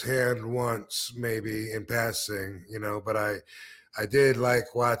shook his hand once, maybe in passing, but I did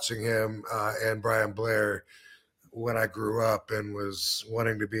like watching him and Brian Blair when I grew up and was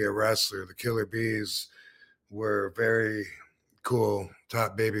wanting to be a wrestler. The Killer Bees were very cool,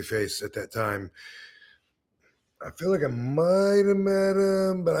 top babyface at that time. I feel like I might have met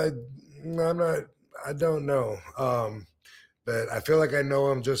him, but I don't know. But I feel like I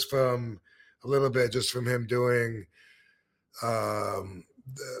know him just from a little bit, just from him doing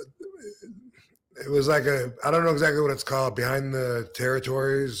it was like I don't know exactly what it's called, Behind the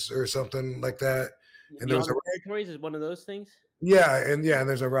Territories or something like that. And Beyond the Territories is one of those things. And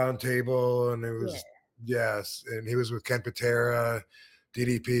there's a round table, and it was yes, and he was with Ken Patera,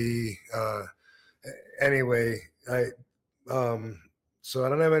 DDP. Anyway, so I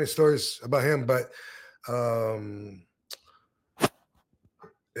don't have any stories about him, but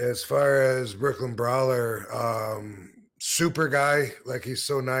as far as Brooklyn Brawler, super guy, like he's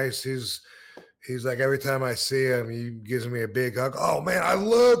so nice. He's like every time I see him, he gives me a big hug. Oh man, I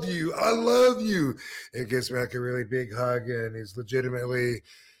love you. I love you. It gives me like a really big hug, and he's legitimately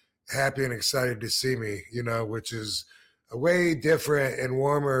happy and excited to see me, which is a way different and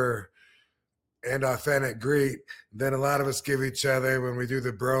warmer and authentic greet than a lot of us give each other when we do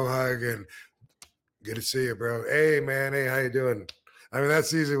the bro hug and good to see you, bro. Hey man, hey, how you doing? I mean,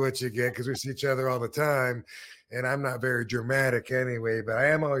 that's usually what you get because we see each other all the time. And I'm not very dramatic anyway, but I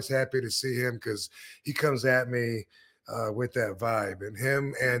am always happy to see him because he comes at me with that vibe. And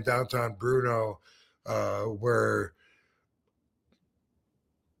him and Downtown Bruno were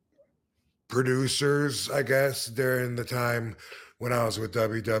producers, I guess, during the time when I was with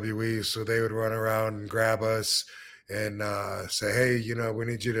WWE. So they would run around and grab us and say, hey, we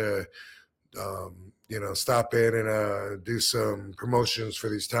need you to stop in and do some promotions for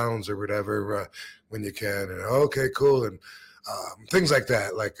these towns or whatever when you can. And okay, cool. And things like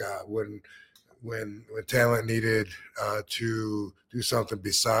that. Like when talent needed to do something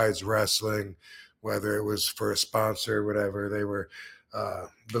besides wrestling, whether it was for a sponsor or whatever, they were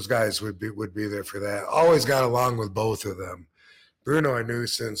those guys would be there for that. Always got along with both of them. Bruno I knew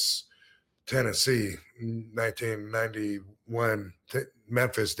since Tennessee, 1991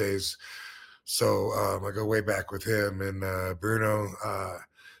 Memphis days. So I go way back with him. And Bruno,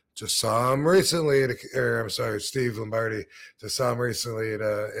 just saw him recently Steve Lombardi. Just saw him recently at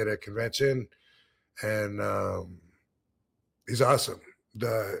a convention, and he's awesome.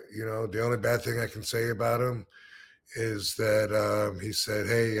 The only bad thing I can say about him is that he said,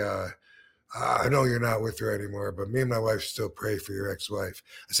 hey, I know you're not with her anymore, but me and my wife still pray for your ex-wife.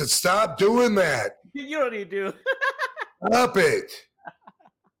 I said, stop doing that. You don't need to. Stop it.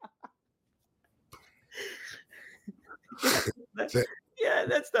 Yeah,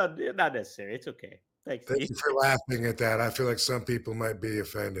 that's not necessary. It's okay. Thanks. Thank you for laughing at that. I feel like some people might be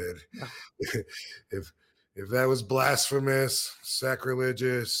offended. if that was blasphemous,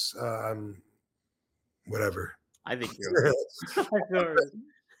 sacrilegious, whatever. I think you're right. I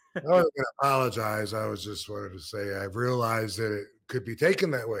wasn't going to apologize. I was just wanted to say I realized that it could be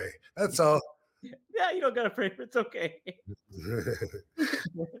taken that way. That's all. Yeah, you don't got to pray. It's okay.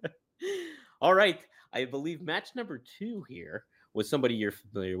 All right. I believe match number 2 here was somebody you're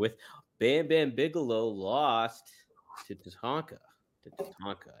familiar with. Bam Bam Bigelow lost to Tatanka.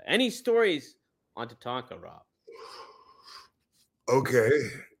 Any stories on Tatanka, Rob? Okay.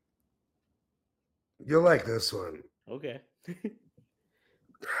 You'll like this one. Okay.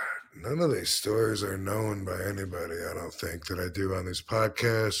 None of these stories are known by anybody, I don't think, that I do on these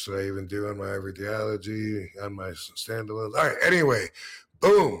podcasts, that I even do on my RVDology, on my standalone. All right, anyway,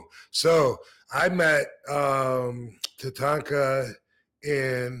 boom. So I met Tatanka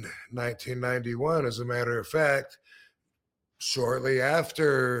in 1991, as a matter of fact, shortly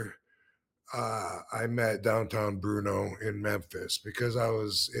after I met Downtown Bruno in Memphis, because I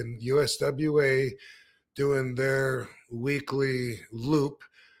was in USWA doing their weekly loop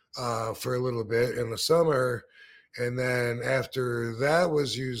for a little bit in the summer. And then after that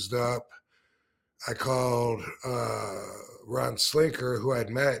was used up, I called Ron Slinker, who I'd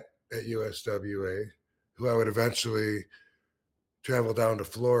met at USWA, who I would eventually travel down to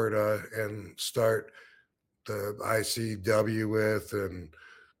Florida and start the ICW with and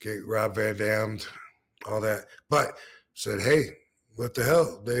get Rob Van Dam, all that. But said, hey, what the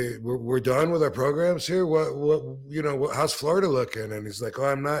hell? We're done with our programs here. How's Florida looking? And he's like, oh,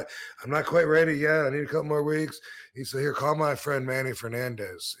 I'm not quite ready yet. I need a couple more weeks. He said, here, call my friend Manny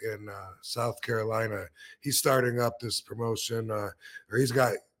Fernandez in South Carolina. He's starting up this promotion, or he's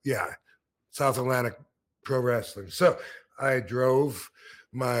got, South Atlantic Pro Wrestling. So I drove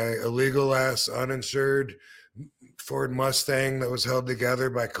my illegal ass uninsured Ford Mustang that was held together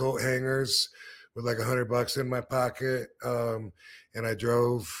by coat hangers with like $100 in my pocket. And I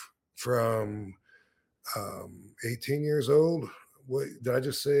drove from 18 years old. What did I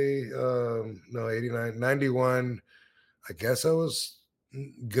just say? No, 89, 91. I guess I was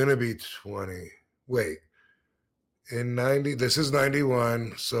gonna be 20. Wait, in 90, this is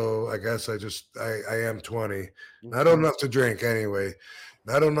 91. So I guess I am 20. Not old enough to drink anyway.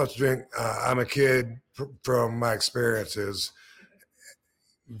 Not old enough to drink. I'm a kid from my experiences.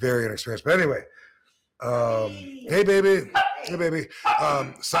 Very inexperienced. But anyway, hey baby.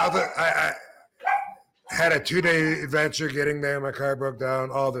 I had a 2-day adventure getting there. My car broke down,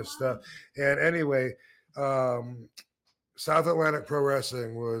 all this stuff. And anyway, South Atlantic Pro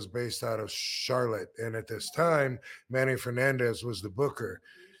Wrestling was based out of Charlotte. And at this time, Manny Fernandez was the booker.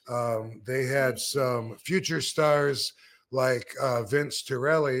 They had some future stars like Vince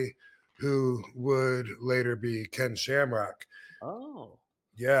Torelli, who would later be Ken Shamrock. Oh.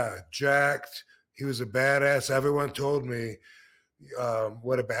 Yeah, jacked. He was a badass. Everyone told me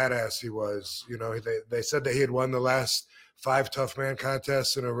what a badass he was. They said that he had won the last 5 tough man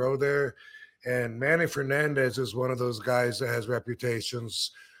contests in a row there. And Manny Fernandez is one of those guys that has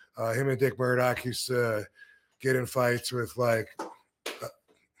reputations. Him and Dick Murdoch used to get in fights with like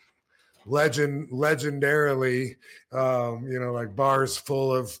legendarily, like bars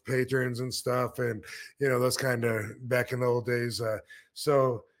full of patrons and stuff. And, those kind of back in the old days.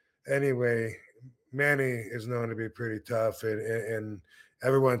 So anyway, Manny is known to be pretty tough, and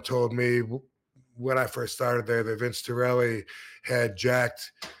everyone told me when I first started there that Vince Torelli had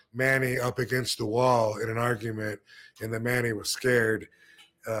jacked Manny up against the wall in an argument, and that Manny was scared.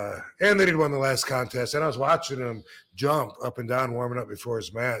 And that he'd won the last contest, and I was watching him jump up and down, warming up before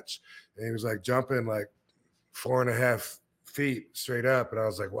his match, and he was like jumping like 4.5 feet straight up, and I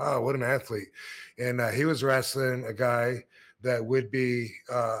was like, wow, what an athlete. And he was wrestling a guy that would be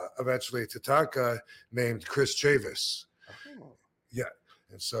eventually Tatanka named Chris Chavis. Oh. Yeah.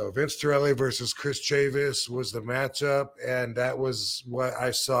 And so Vince Torelli versus Chris Chavis was the matchup, and that was what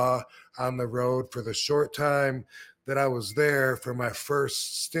I saw on the road for the short time that I was there for my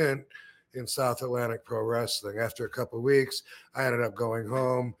first stint in South Atlantic Pro Wrestling. After a couple of weeks, I ended up going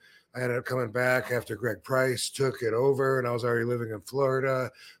home. I ended up coming back after Greg Price took it over, and I was already living in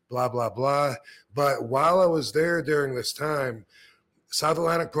Florida, blah, blah, blah. But while I was there during this time, South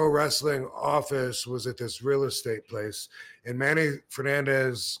Atlantic Pro Wrestling office was at this real estate place, and Manny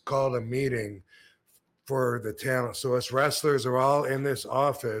Fernandez called a meeting for the talent. So us wrestlers are all in this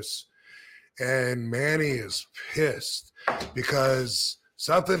office, and Manny is pissed because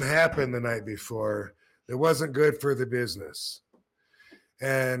something happened the night before that wasn't good for the business.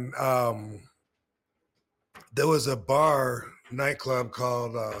 And there was a nightclub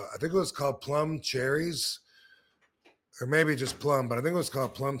called, I think it was called Plum Cherries, or maybe just Plum, but I think it was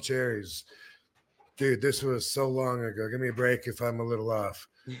called Plum Cherries. Dude, this was so long ago. Give me a break if I'm a little off.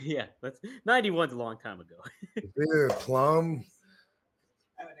 Yeah, that's 91's a long time ago. Either Plum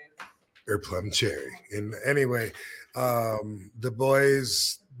or Plum Cherry. And anyway, the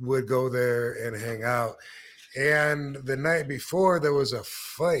boys would go there and hang out. And the night before, there was a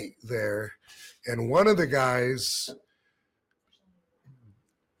fight there, and one of the guys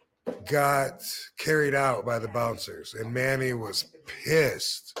got carried out by the bouncers, and Manny was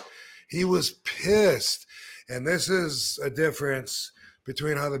pissed. He was pissed. And this is a difference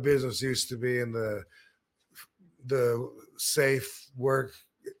between how the business used to be and the safe,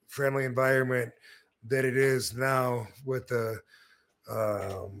 work-friendly environment that it is now with the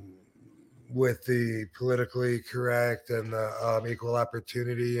politically correct and the equal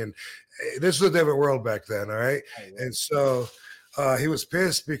opportunity. And this was a different world back then, all right? And so he was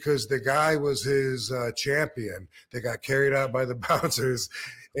pissed because the guy was his champion that got carried out by the bouncers,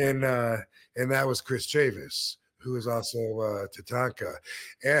 and that was Chris Chavis, who is also Tatanka.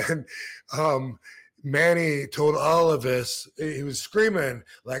 And Manny told all of us, he was screaming,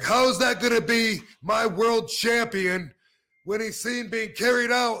 like, how is that going to be my world champion when he's seen being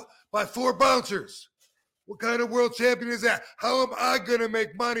carried out by 4 bouncers? What kind of world champion is that? How am I going to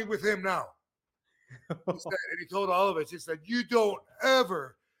make money with him now? He said, and he told all of us, he said, you don't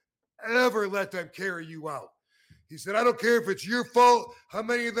ever let them carry you out. He said, I don't care if it's your fault, how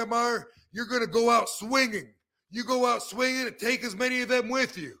many of them are, you're going to go out swinging. You go out swinging and take as many of them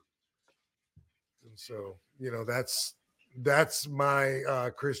with you. And so, that's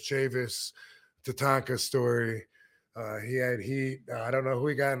my Chris Chavis Tatanka story. He had heat. I don't know who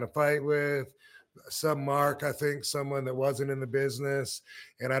he got in a fight with. Some mark, I think, someone that wasn't in the business.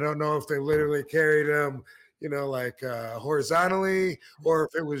 And I don't know if they literally carried him, horizontally, or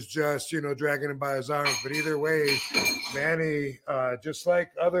if it was just, dragging him by his arms. But either way, Manny, just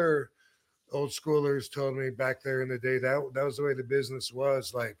like other old schoolers told me back there in the day, that was the way the business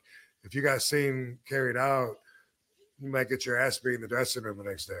was. Like, if you got seen carried out, you might get your ass beat in the dressing room the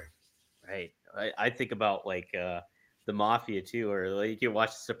next day. Right. I think about the Mafia too, or you can watch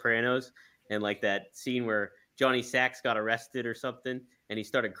The Sopranos and that scene where Johnny Sacks got arrested or something, and he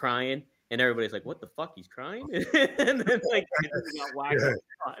started crying, and everybody's like, "What the fuck? He's crying!" And then he got whacked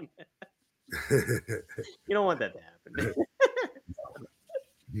on. You don't want that to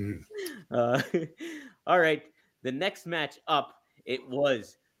happen. All right. The next match up, it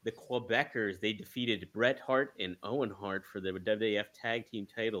was the Quebecers. They defeated Bret Hart and Owen Hart for the WWF Tag Team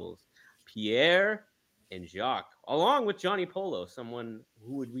titles. Pierre and Jacques, along with Johnny Polo, someone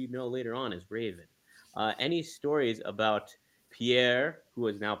who we know later on as Raven. Any stories about Pierre, who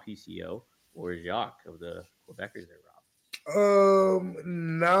is now PCO, or Jacques of the Quebecers there, Rob?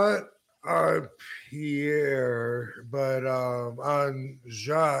 Not on Pierre, but on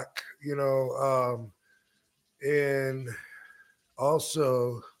Jacques, in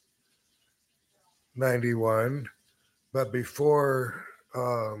also 91, but before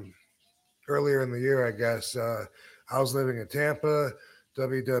earlier in the year, I guess, I was living in Tampa,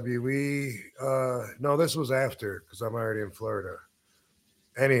 WWE. No, this was after because I'm already in Florida.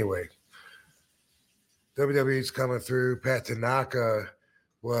 Anyway, WWE's coming through. Pat Tanaka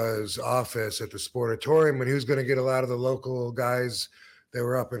was office at the Sportatorium, and he was going to get a lot of the local guys they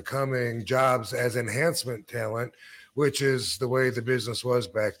were up and coming jobs as enhancement talent, which is the way the business was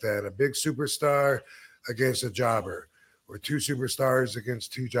back then. A big superstar against a jobber, or two superstars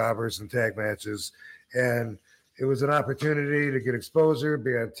against two jobbers in tag matches. And it was an opportunity to get exposure,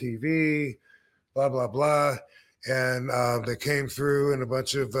 be on TV, blah, blah, blah. And they came through, and a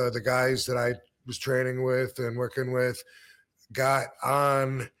bunch of the guys that I was training with and working with got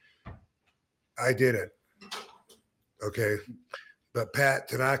on. I didn't. Okay. But Pat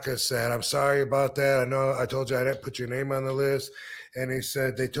Tanaka said, I'm sorry about that. I know I told you I didn't put your name on the list. And he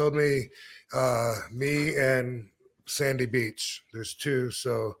said, they told me, me and Sandy Beach, there's two.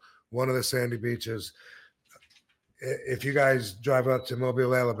 So one of the Sandy Beaches, if you guys drive up to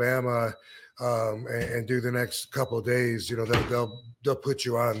Mobile, Alabama, and do the next couple of days, you know, they'll put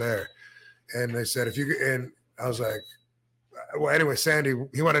you on there. And they said, and I was like, well, anyway, Sandy,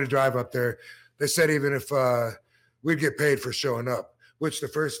 he wanted to drive up there. They said, even if, we'd get paid for showing up, which the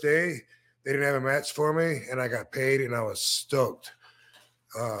first day they didn't have a match for me, and I got paid, and I was stoked.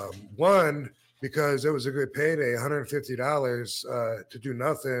 One, because it was a good payday, $150 to do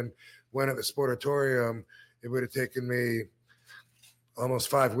nothing, when at the Sportatorium, it would have taken me almost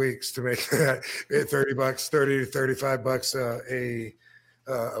 5 weeks to make that $30, $30 to $35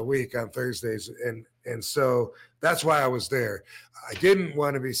 a week on Thursdays. And so that's why I was there. I didn't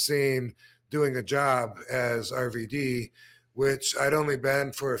want to be seen doing a job as RVD, which I'd only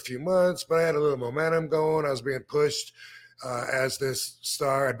been for a few months, but I had a little momentum going. I was being pushed as this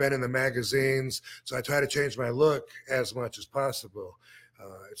star. I'd been in the magazines, so I tried to change my look as much as possible.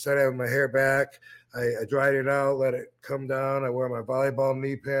 Instead of having my hair back, I dried it out, let it come down. I wore my volleyball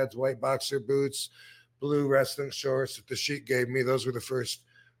knee pads, white boxer boots, blue wrestling shorts that the Sheik gave me. Those were the first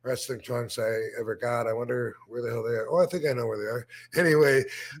wrestling trunks I ever got. I wonder where the hell they are. Oh, I think I know where they are. Anyway,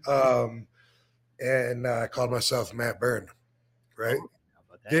 and I called myself Matt Byrne, right?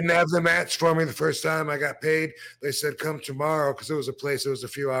 Didn't have the match for me the first time I got paid. They said, come tomorrow, because it was a place that was a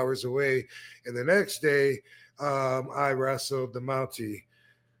few hours away. And the next day, I wrestled the Mountie,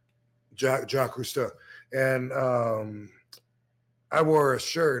 Jacques Cousteau. And I wore a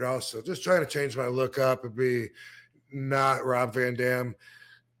shirt also, just trying to change my look up and be not Rob Van Dam.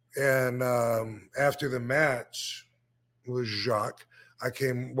 And after the match was Jacques, I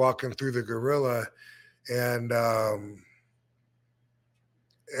came walking through the gorilla, and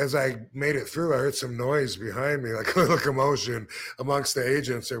as I made it through, I heard some noise behind me, like a little commotion amongst the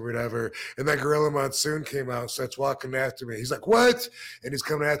agents or whatever. And that Gorilla Monsoon came out, starts walking after me. He's like, what? And he's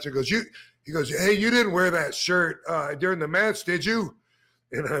coming after me. He goes, hey, you didn't wear that shirt during the match, did you?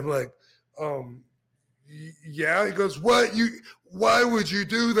 And I'm like, yeah. He goes, what? Why would you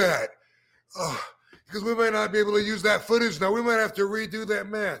do that? Oh, because we might not be able to use that footage now. We might have to redo that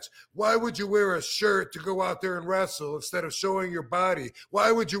match. Why would you wear a shirt to go out there and wrestle instead of showing your body?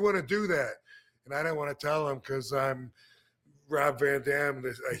 Why would you want to do that? And I didn't want to tell him, because I'm Rob Van Dam,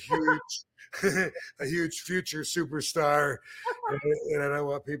 a huge future superstar, and I don't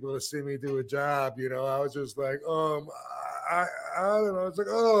want people to see me do a job. You know, I was just like, I don't know. It's like,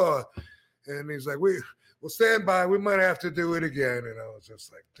 oh, and he's like, we'll stand by. We might have to do it again. And I was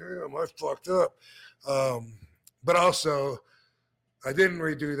just like, damn, I fucked up. But also, I didn't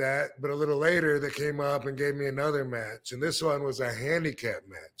redo that. But a little later, they came up and gave me another match. And this one was a handicap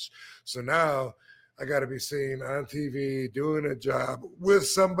match. So now I got to be seen on TV doing a job with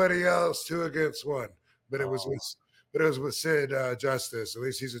somebody else, 2 against 1. But it was with Sid Justice. At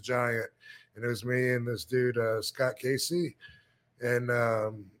least he's a giant. And it was me and this dude, Scott Casey. And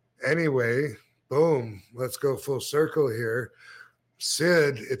anyway, boom, let's go full circle here.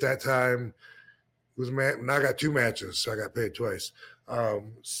 Sid at that time was now I got 2 matches, so I got paid twice.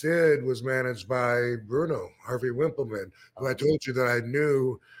 Sid was managed by Bruno Harvey Wimpleman, who I told you that I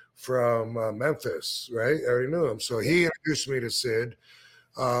knew from Memphis, right? I already knew him. So he introduced me to Sid.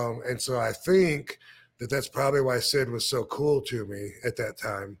 And so I think that's probably why Sid was so cool to me at that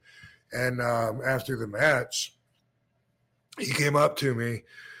time. And after the match, he came up to me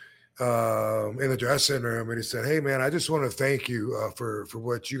in the dressing room, and he said, hey man, I just want to thank you for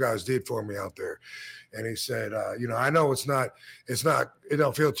what you guys did for me out there. And he said, I know it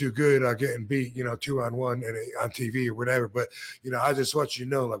don't feel too good getting beat, 2-on-1 and on TV or whatever, but I just want you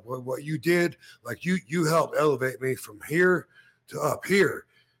to know, like, what you did, like you helped elevate me from here to up here,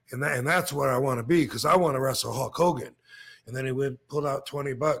 and that's what I want to be, because I want to wrestle Hulk Hogan. And then he pulled out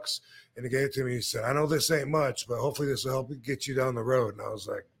 $20 and he gave it to me. He said, I know this ain't much, but hopefully this will help get you down the road. And I was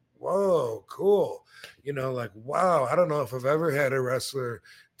like, whoa, cool. Like, wow, I don't know if I've ever had a wrestler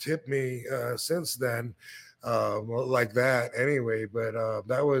tip me since then. like that anyway. But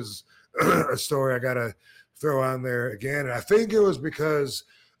that was a story I gotta throw on there again. And I think it was because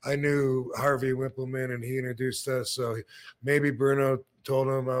I knew Harvey Wimpleman and he introduced us. So maybe Bruno told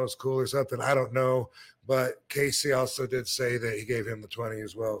him I was cool or something. I don't know. But Casey also did say that he gave him the 20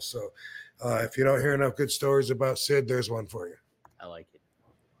 as well. So if you don't hear enough good stories about Sid, there's one for you. I like it.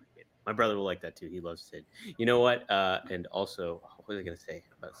 My brother will like that too. He loves Sid. You know what? And also, what was I going to say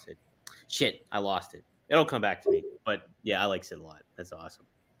about Sid? Shit, I lost it. It'll come back to me. But yeah, I like Sid a lot. That's awesome.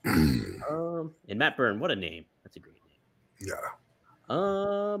 And Matt Byrne, what a name. That's a great name. Yeah.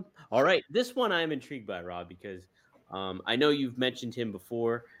 All right. This one I'm intrigued by, Rob, because I know you've mentioned him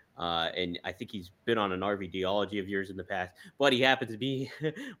before. And I think he's been on an RVDology of yours in the past, but he happens to be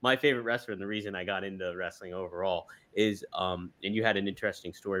my favorite wrestler. And the reason I got into wrestling overall is, and you had an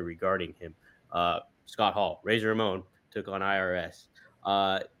interesting story regarding him. Scott Hall, Razor Ramon took on IRS.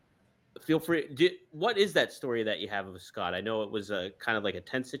 Feel free. What is that story that you have of Scott? I know it was a kind of like a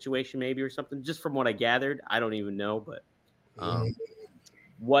tense situation, maybe, or something. Just from what I gathered, I don't even know, but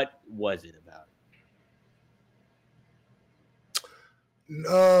what was it about?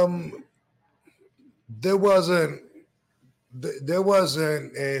 There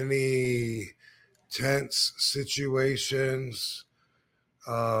wasn't any tense situations.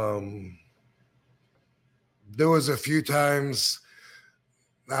 There was a few times,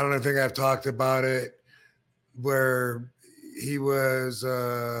 I don't think I've talked about it, where he was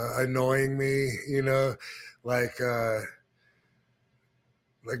annoying me, like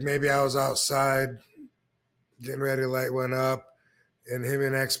maybe I was outside getting ready to light one up, and him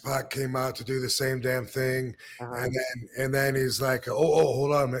and X-Pac came out to do the same damn thing. And then he's like, oh,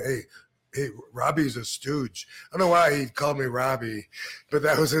 hold on, man. Hey, Robbie's a stooge. I don't know why he called me Robbie, but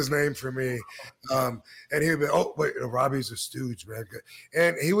that was his name for me. And he would be, oh, wait, Robbie's a stooge, man.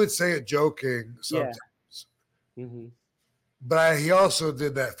 And he would say it joking sometimes. Yeah. Mm-hmm. But he also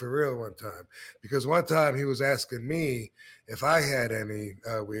did that for real one time, because one time he was asking me if I had any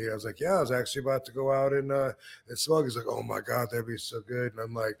weed. I was like, yeah, I was actually about to go out and smoke. He's like, oh my God, that'd be so good. And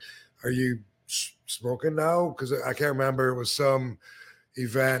I'm like, are you smoking now? Because I can't remember. It was some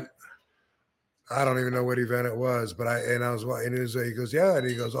event. I don't even know what event it was, but he goes, yeah. And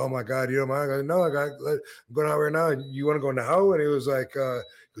he goes, oh my God, you don't mind? I go, no, I'm going out right now. You want to go now? And he was like, he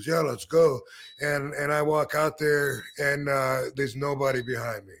goes, yeah, let's go. And I walk out there, and there's nobody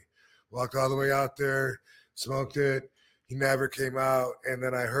behind me. Walked all the way out there, smoked it. He never came out. And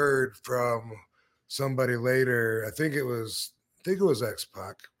then I heard from somebody later, I think it was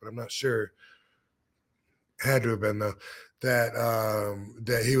X-Pac, but I'm not sure. Had to have been though,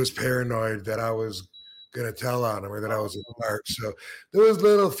 that he was paranoid that I was gonna tell on him, or that I was in part. So there was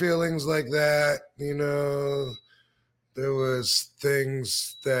little feelings like that, There was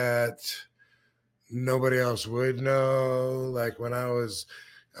things that nobody else would know. Like when I was,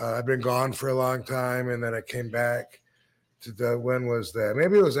 I've been gone for a long time, and then I came back to when was that?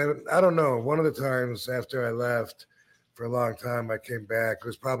 Maybe it was, I don't know. One of the times after I left for a long time, I came back. It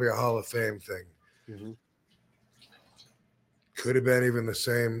was probably a Hall of Fame thing. Mm-hmm. Could have been even the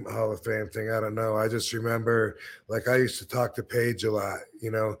same Hall of Fame thing. I don't know. I just remember, like, I used to talk to Paige a lot.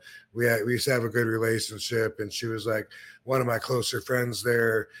 We used to have a good relationship, and she was like one of my closer friends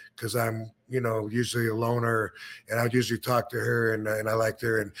there, because I'm, usually a loner, and I would usually talk to her, and I liked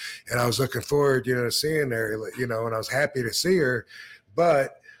her, and I was looking forward, to seeing her, and I was happy to see her,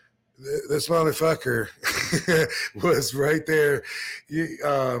 but this motherfucker was right there,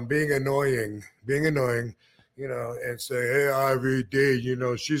 being annoying. And say, hey,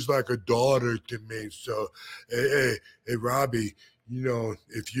 RVD, she's like a daughter to me. So, hey, Robbie,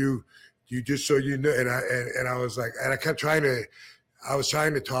 if you just so you know, and I was like, and I kept I was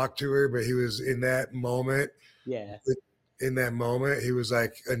trying to talk to her, but he was in that moment. Yeah. In that moment, he was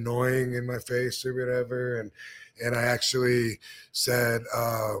like annoying in my face or whatever. And I actually said,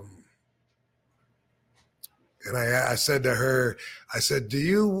 and I said to her, do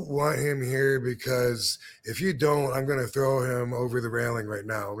you want him here? Because if you don't, I'm going to throw him over the railing right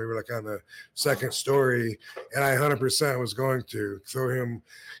now. We were like on the second story, and I 100% was going to throw him,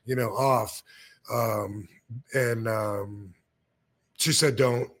 off. She said,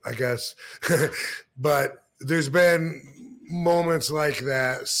 don't, I guess. But there's been moments like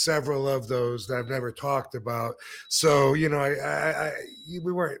that, several of those that I've never talked about. So, we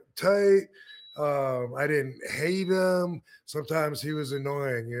weren't tight. I didn't hate him. Sometimes he was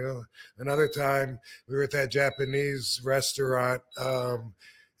annoying, Another time we were at that Japanese restaurant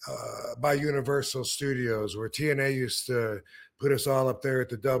by Universal Studios, where TNA used to put us all up there at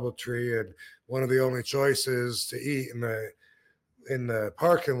the DoubleTree, and one of the only choices to eat in the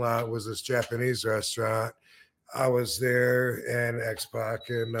parking lot was this Japanese restaurant. I was there and X-Pac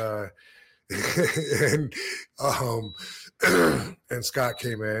and and Scott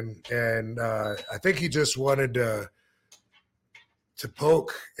came in, and I think he just wanted to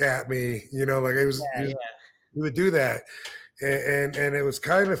poke at me, like he would do that, and it was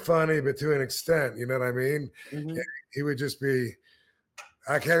kind of funny, but to an extent, you know what I mean? Mhm. He would just be.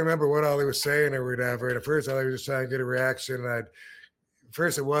 I can't remember what all he was saying or whatever. And at first, I was just trying to get a reaction. And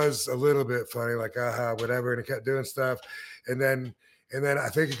first it was a little bit funny, like whatever, and he kept doing stuff, and then I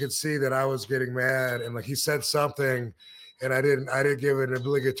think he could see that I was getting mad, and like he said something, and I didn't give it an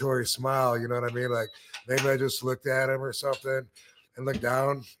obligatory smile, you know what I mean? Like maybe I just looked at him or something and looked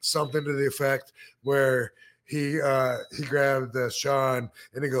down, something to the effect where he grabbed Sean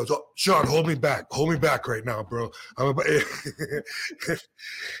and he goes, "Oh, Sean, hold me back right now, bro."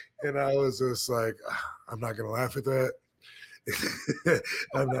 And I was just like, I'm not gonna laugh at that.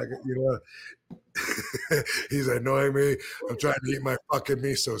 I'm not, he's annoying me. I'm trying to eat my fucking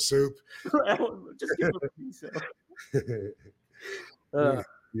miso soup. Just give him a piece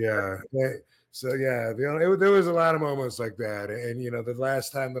Yeah. So yeah, there was a lot of moments like that, and the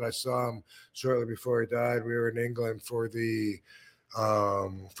last time that I saw him, shortly before he died, we were in England for the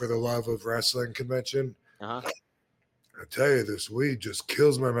Love of Wrestling convention. Uh-huh. I tell you, this weed just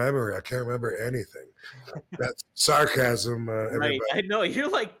kills my memory. I can't remember anything. That's sarcasm. Right. I know you're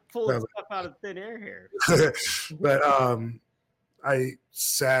like pulling No. stuff out of thin air here. But I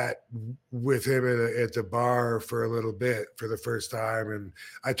sat with him at the bar for a little bit for the first time, and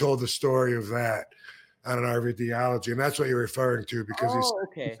I told the story of that on an RVDology, and that's what you're referring to, because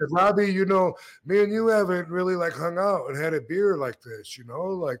he said, Robbie, me and you haven't really like hung out and had a beer like this,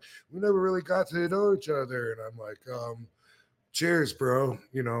 like we never really got to know each other. And I'm like, cheers, bro,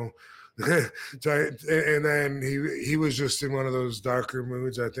 and then he was just in one of those darker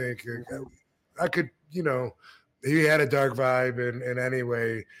moods, I think. I could, he had a dark vibe, and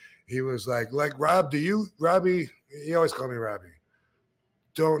anyway, he was like Robbie, he always called me Robbie.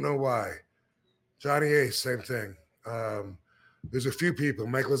 Don't know why. Johnny Ace, same thing. There's a few people.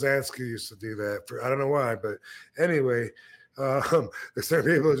 Mike Lazansky used to do that I don't know why, but anyway, there's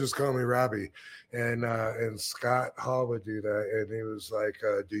certain people who just call me Robbie, and Scott Hall would do that, and he was like,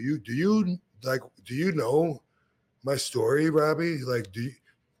 do you know my story, Robbie? Like, do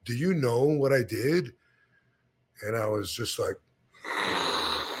you know what I did? And I was just like,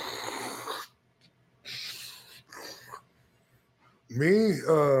 me?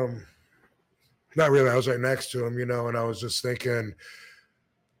 Not really. I was right next to him, and I was just thinking,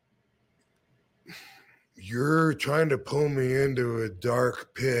 you're trying to pull me into a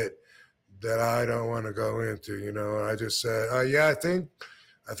dark pit that I don't want to go into, And I just said, yeah, I think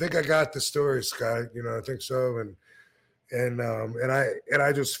I got the story, Scott. I think so. And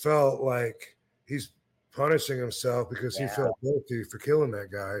I just felt like he's punishing himself because he felt guilty for killing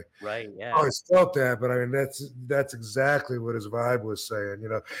that guy. Right. Yeah. I always felt that, but I mean that's exactly what his vibe was saying,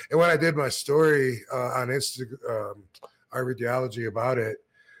 And when I did my story on Instagram, RVDology about it,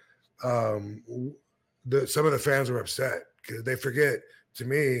 some of the fans were upset because they forget. To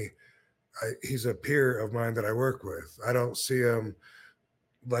me, he's a peer of mine that I work with. I don't see him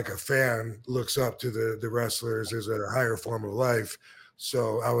like a fan looks up to the wrestlers as a higher form of life.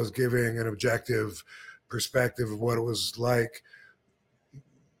 So I was giving an objective perspective of what it was like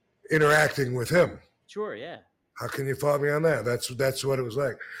interacting with him. Sure, yeah. How can you fault me on that? That's what it was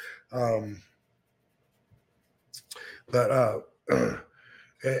like.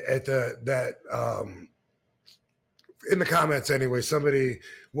 In the comments anyway,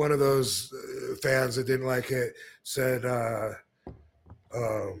 one of those fans that didn't like it said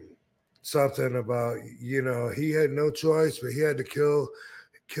something about, he had no choice, but he had to kill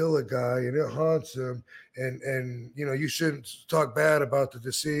a guy, and it haunts him, and you shouldn't talk bad about the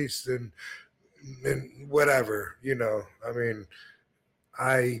deceased and whatever, I mean,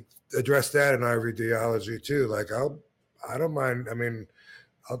 I addressed that in RVDology too. Like I don't mind. I mean,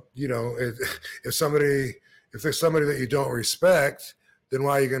 if there's somebody that you don't respect, then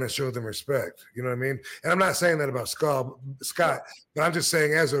why are you going to show them respect? You know what I mean? And I'm not saying that about Scott, but I'm just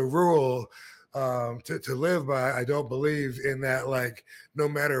saying as a rule to live by, I don't believe in that, like, no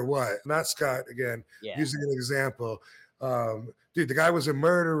matter what. Not Scott, again, using an example. Dude, the guy was a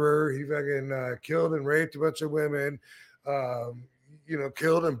murderer. He fucking killed and raped a bunch of women,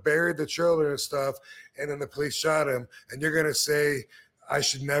 killed and buried the children and stuff, and then the police shot him. And you're going to say, I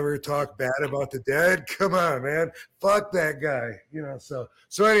should never talk bad about the dead? Come on, man. Fuck that guy. So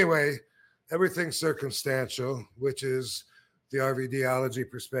anyway, everything's circumstantial, which is the RVDology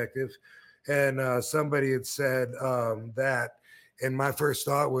perspective. And somebody had said that, and my first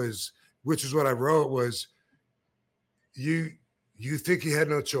thought was, which is what I wrote, was you think he had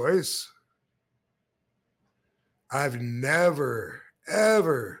no choice? I've never,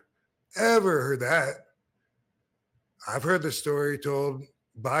 ever, ever heard that. I've heard the story told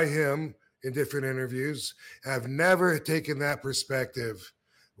by him in different interviews. I've never taken that perspective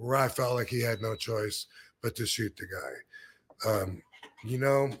where I felt like he had no choice but to shoot the guy.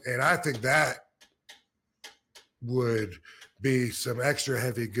 And I think that would be some extra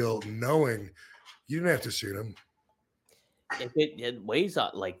heavy guilt knowing you didn't have to shoot him. If it weighs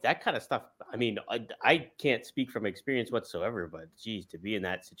on like that kind of stuff. I mean, I can't speak from experience whatsoever, but geez, to be in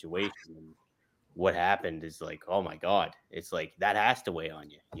that situation and what happened is like, oh my God, it's like that has to weigh on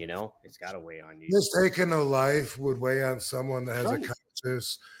you. It's got to weigh on you. Just taking a life would weigh on someone that has a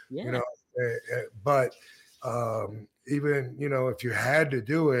conscience, Yeah. But even, if you had to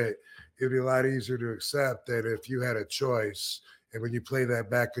do it, it'd be a lot easier to accept that if you had a choice. And when you play that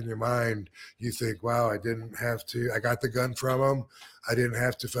back in your mind, you think, wow, I didn't have to. I got the gun from him. I didn't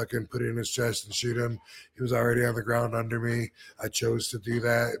have to fucking put it in his chest and shoot him. He was already on the ground under me. I chose to do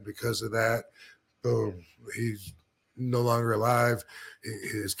that. And because of that, boom, he's no longer alive.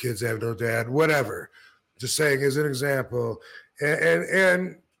 His kids have no dad, whatever. Just saying as an example.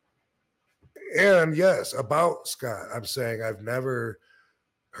 And yes, about Scott, I'm saying I've never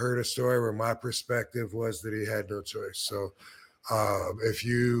heard a story where my perspective was that he had no choice. So if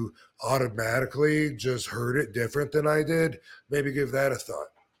you automatically just heard it different than I did, maybe give that a thought.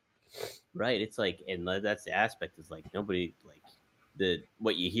 Right. It's like, and that's the aspect is like nobody like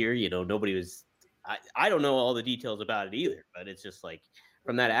what you hear, nobody was, I don't know all the details about it either, but it's just like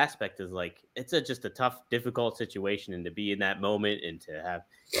from that aspect is like, it's just a tough, difficult situation and to be in that moment and to have,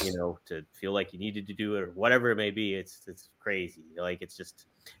 to feel like you needed to do it or whatever it may be. It's crazy. Like, it's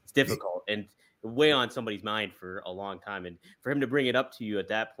difficult and weigh on somebody's mind for a long time. And for him to bring it up to you at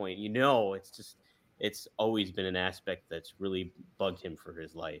that point, it's always been an aspect that's really bugged him for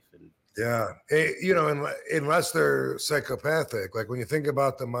his life. And yeah, unless they're psychopathic, like when you think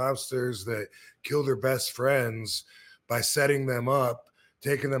about the mobsters that kill their best friends by setting them up,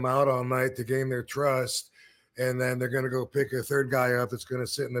 taking them out all night to gain their trust, and then they're going to go pick a third guy up that's going to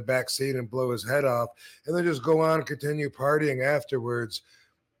sit in the back seat and blow his head off, and then just go on and continue partying afterwards.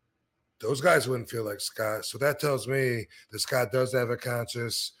 Those guys wouldn't feel like Scott. So that tells me that Scott does have a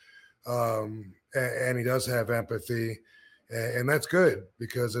conscience, and he does have empathy. And that's good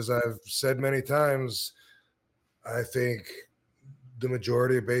because, as I've said many times, I think the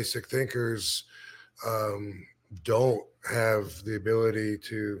majority of basic thinkers don't have the ability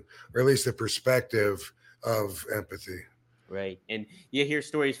to, or at least the perspective of empathy. Right. And you hear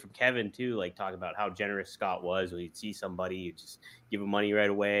stories from Kevin too, like talking about how generous Scott was when he'd see somebody, you'd just give him money right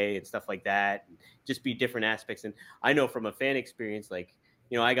away and stuff like that. And just be different aspects. And I know from a fan experience, like,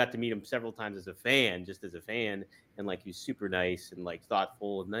 I got to meet him several times as a fan, and like he's super nice and like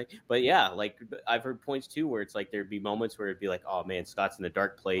thoughtful and nice. But yeah, like I've heard points too where it's like there'd be moments where it'd be like, oh man, Scott's in a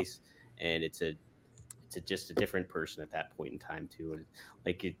dark place, and it's just a different person at that point in time too. And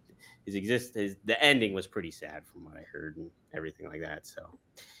like the ending was pretty sad from what I heard and everything like that. So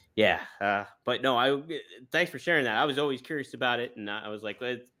yeah, but no, thanks for sharing that. I was always curious about it, and I was like,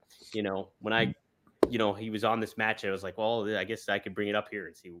 when he was on this match, I was like, well, I guess I could bring it up here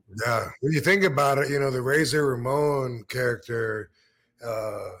and see. Yeah, when you think about it, the Razor Ramon character,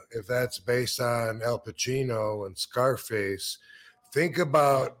 if that's based on Al Pacino and Scarface, think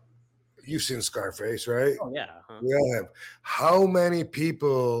about, you've seen Scarface, right? Oh yeah. Yeah. How many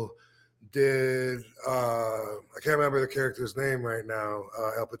people did I can't remember the character's name right now,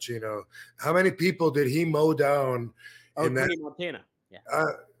 Al Pacino. How many people did he mow down? Tony Montana. Yeah.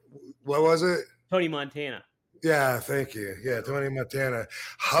 What was it? Tony Montana. Yeah, thank you. Yeah, Tony Montana.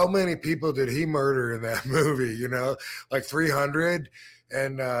 How many people did he murder in that movie? Like 300,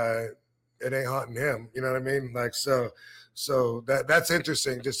 and it ain't haunting him. You know what I mean? Like so that's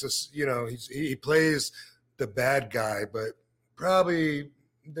interesting. Just as he plays the bad guy, but probably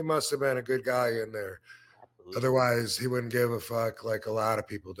there must have been a good guy in there. Absolutely. Otherwise, he wouldn't give a fuck like a lot of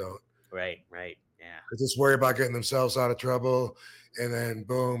people don't. Right. Yeah. They just worry about getting themselves out of trouble, and then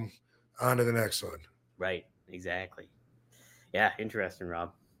boom, on to the next one. Right. Exactly. Yeah. Interesting,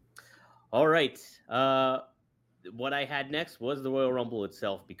 Rob. All right. What I had next was the Royal Rumble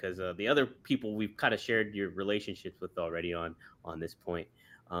itself, because the other people we've kind of shared your relationships with already on this point.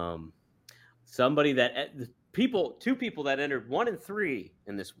 Two people that entered 1 and 3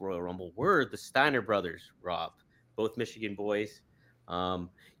 in this Royal Rumble were the Steiner brothers, Rob, both Michigan boys.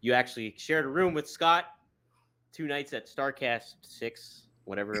 You actually shared a room with Scott 2 nights at StarCast 6,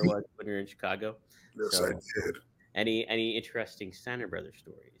 whatever it was, when you're in Chicago. Yes, so, I did. Any interesting Steiner brothers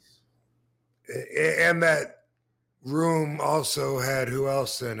stories? And that room also had who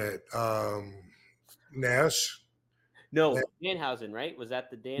else in it? Nash. No, Danhausen, right? Was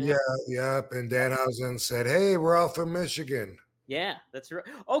that the Yeah, Danhausen? yep. And Danhausen said, "Hey, we're all from Michigan." Yeah, that's right.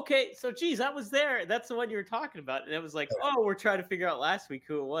 Okay, so geez, I was there. That's the one you were talking about, and it was like, oh, we're trying to figure out last week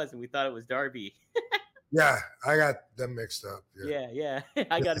who it was, and we thought it was Darby. Yeah, I got them mixed up. Yeah,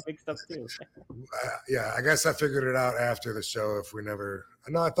 I got it mixed up too. Yeah, I guess I figured it out after the show. If we never,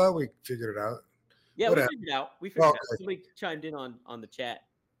 no, I thought we figured it out. Yeah, Whatever. we figured it out. We figured it out. Okay. Somebody chimed in on the chat.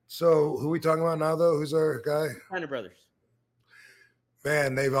 So who we talking about now, though? Who's our guy? Steiner Brothers.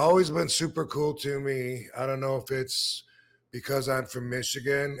 Man, they've always been super cool to me. I don't know if it's because I'm from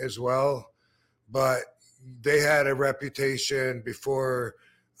Michigan as well, but they had a reputation before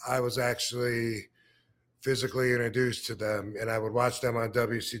I was actually physically introduced to them. And I would watch them on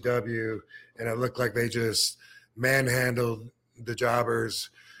WCW, and it looked like they just manhandled the jobbers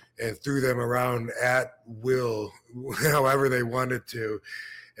and threw them around at will, however they wanted to.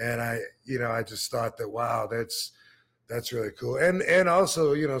 And I just thought that, wow, that's really cool. And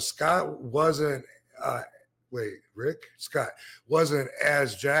also, Scott wasn't Scott wasn't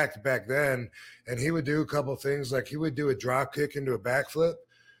as jacked back then, and he would do a couple things, like he would do a drop kick into a backflip.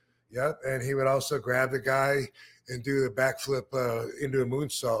 Yep, and he would also grab the guy and do the backflip into a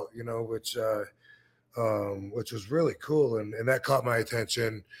moonsault, which was really cool, and that caught my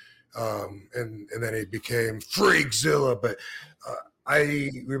attention. And then he became Freakzilla. But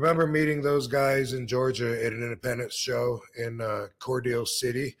I remember meeting those guys in Georgia at an independence show in Cordele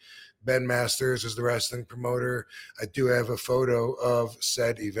City. Ben Masters is the wrestling promoter. I do have a photo of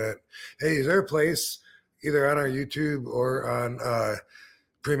said event. Hey, is there a place either on our YouTube or on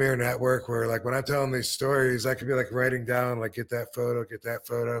Premier Network where, like, when I'm telling these stories, I could be like writing down, like, get that photo. If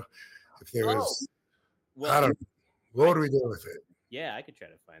there was, well, I don't know. What would we do with it? Yeah, I could try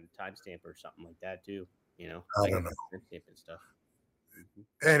to find a timestamp or something like that too. I don't know. Timestamp and stuff.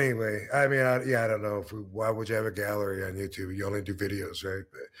 Anyway, I mean, I don't know why would you have a gallery on YouTube? You only do videos, right?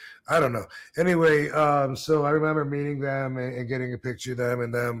 But I don't know. Anyway, so I remember meeting them and getting a picture of them,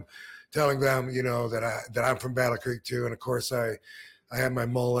 and them telling them, that I'm from Battle Creek too. And of course, I had my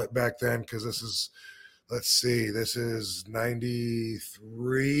mullet back then, because this is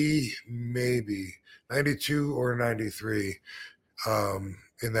 93, maybe 92 or 93,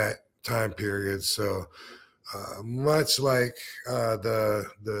 in that time period. So much like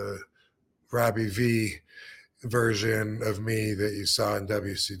the Robbie V version of me that you saw in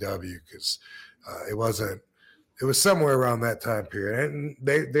WCW, because it was somewhere around that time period. And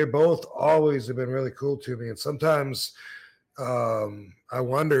they both always have been really cool to me. And sometimes I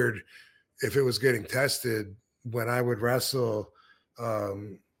wondered if it was getting tested when I would wrestle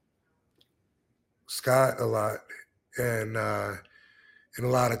Scott a lot. And a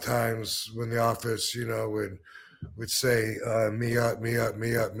lot of times when the office, would say, me up.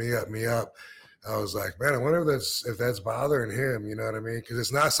 I was like, man, I wonder if that's bothering him. You know what I mean? Because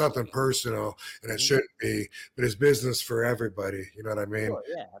it's not something personal, and it shouldn't be, but it's business for everybody. You know what I mean? Sure,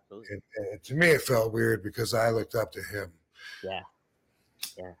 yeah, absolutely. And to me, it felt weird because I looked up to him. Yeah.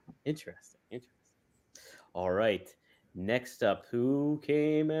 Interesting. All right. Next up, who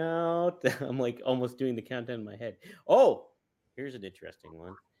came out? I'm like almost doing the countdown in my head. Oh, here's an interesting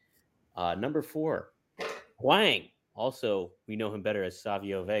one. Number 4, Huang. Also, we know him better as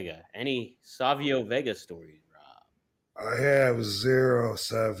Savio Vega. Any Savio Vega stories, Rob? I have 0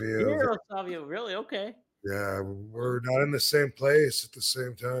 Savio. 0 Savio, really? Okay. Yeah, we're not in the same place at the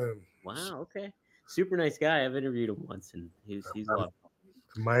same time. Wow, okay. Super nice guy. I've interviewed him once, and he's a lot of fun.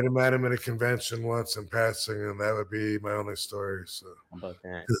 Might have met him at a convention once in passing, and that would be my only story. So how about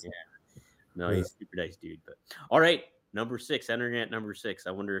that? Yeah. No, he's a super nice dude. But all right, number 6, entering at number 6.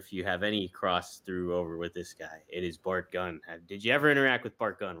 I wonder if you have any cross through over with this guy. It is Bart Gunn. Did you ever interact with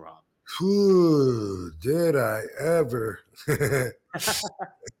Bart Gunn, Rob? Ooh, did I ever?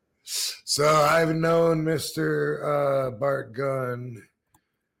 So I've known Mr. Bart Gunn,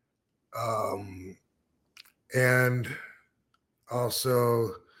 and also,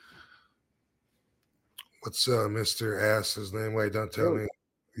 what's Mr. Ass's name? Wait, don't tell me.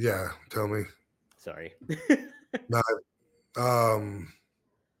 Yeah, tell me. Sorry. Not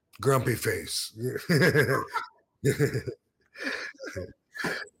Grumpy Face.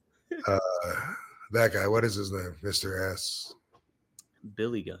 That guy, what is his name? Mr. S.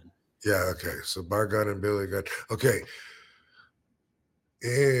 Billy Gunn. Yeah, okay. So Bart Gunn and Billy Gunn. Okay.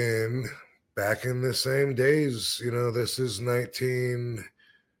 And back in the same days, this is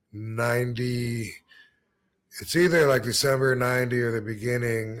 1990. It's either like December 90 or the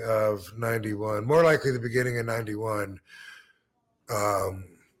beginning of 91. More likely the beginning of 91.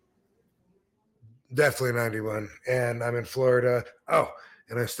 definitely 91. And I'm in Florida. Oh,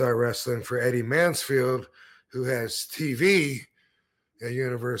 and I start wrestling for Eddie Mansfield, who has TV at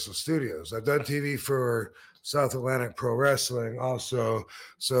Universal Studios. I've done TV for South Atlantic Pro Wrestling also.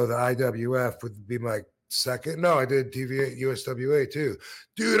 So the IWF would be my second. No, I did TV at USWA too.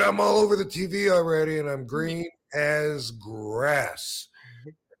 Dude, I'm all over the TV already, and I'm green as grass.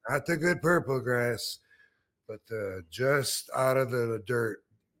 Not the good purple grass, but just out of the dirt,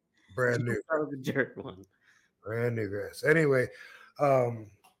 brand new. That was the dirt one. Brand new grass. Anyway,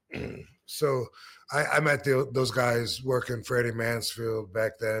 so I met those guys working for Eddie Mansfield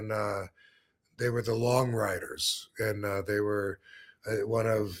back then. They were the Long Riders, and they were one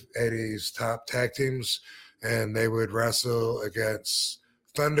of Eddie's top tag teams, and they would wrestle against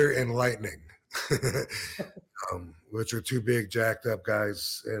Thunder and Lightning, which are two big jacked up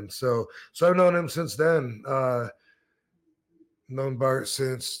guys. And so I've known him since then. Known Bart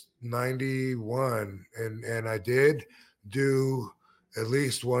since 91, and I did do at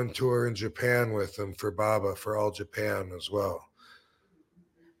least one tour in Japan with him for Baba for All Japan as well.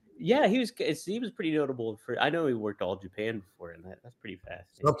 Yeah, he was pretty notable for. I know he worked All Japan before, and that's pretty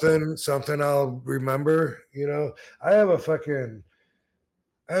fascinating. Something I'll remember. I have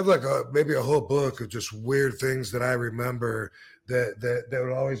like maybe a whole book of just weird things that I remember that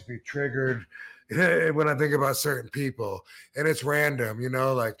would always be triggered when I think about certain people, and it's random.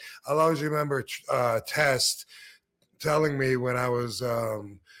 Like I'll always remember Test telling me when I was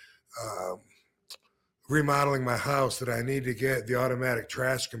remodeling my house that I need to get the automatic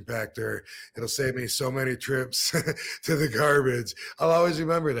trash compactor. It'll save me so many trips to the garbage. I'll always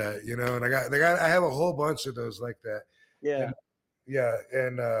remember that, and I have a whole bunch of those like that. Yeah.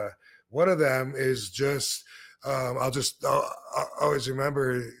 And one of them is just I'll always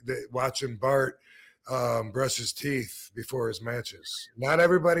remember that watching Bart brush his teeth before his matches. Not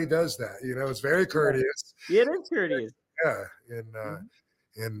everybody does that, it's very courteous. Yeah, it is courteous. Yeah,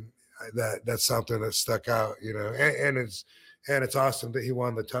 and that's something that stuck out, and it's awesome that he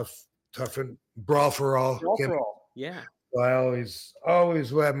won the tough and brawl for all. Yeah. So I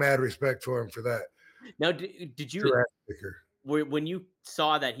always will have mad respect for him for that. Now, did you when you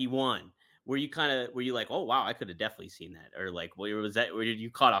saw that he won? Were you like, oh wow, I could have definitely seen that, or like, where did you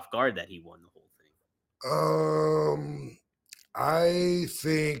caught off guard that he won the whole thing? I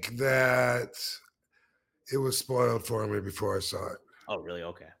think that it was spoiled for me before I saw it. Oh, really?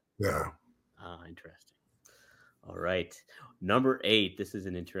 Okay. Yeah. Interesting. All right. Number 8. This is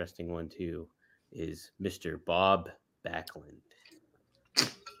an interesting one too. Is Mr. Bob Backlund.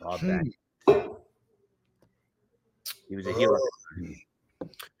 Bob Backlund. He was a hero.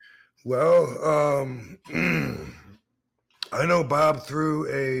 Well, I know Bob through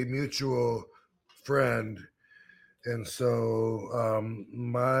a mutual friend, and so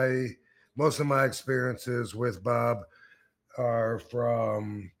most of my experiences with Bob are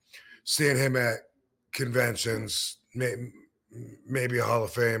from seeing him at conventions, maybe a Hall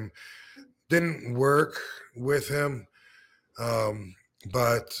of Fame. Didn't work with him,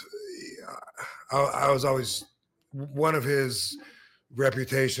 but I was always one of his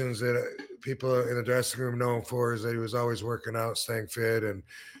reputations that people in the dressing room know him for is that he was always working out, staying fit, and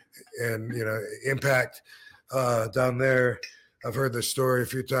Impact down there. I've heard this story a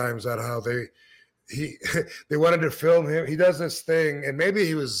few times on how they wanted to film him. He does this thing, and maybe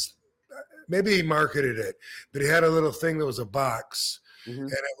he marketed it, but he had a little thing that was a box,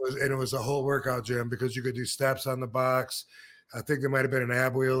 and it was a whole workout gym because you could do steps on the box. I think there might have been an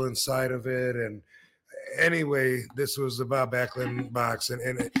ab wheel inside of it, and anyway, this was the Bob Backlund box,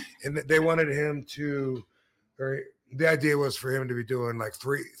 and they wanted him to, or the idea was for him to be doing like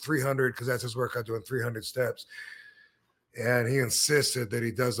 300 because that's his workout, doing 300 steps. And he insisted that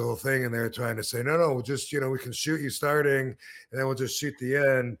he does the whole thing, and they're trying to say, no, we'll just, we can shoot you starting, and then we'll just shoot the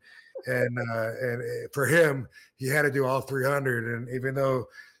end. And for him, he had to do all 300. And even though,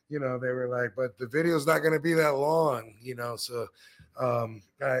 they were like, but the video's not going to be that long, so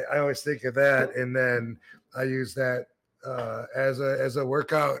I always think of that. And then I use that as a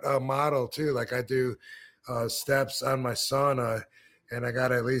workout model too. Like I do steps on my sauna, and I got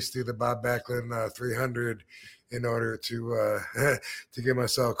to at least do the Bob Backlund 300 in order to give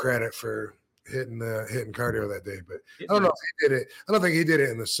myself credit for hitting cardio that day. But I don't know if he did it. I don't think he did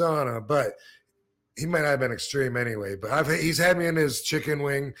it in the sauna, but he might not have been extreme anyway. But he's had me in his chicken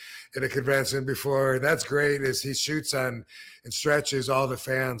wing at a convention before. That's great. Is he shoots on and stretches all the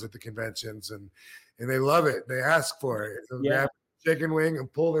fans at the conventions, and they love it. They ask for it. So they have chicken wing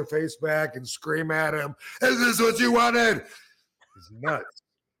and pull their face back and scream at him, "Is this what you wanted?" He's nuts.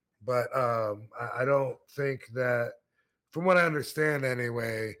 But I don't think that, from what I understand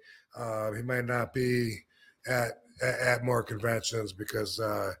anyway, He might not be at more conventions because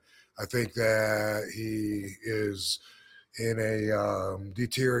I think that he is in a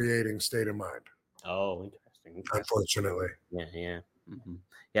deteriorating state of mind, Oh, interesting. Okay. unfortunately. Yeah.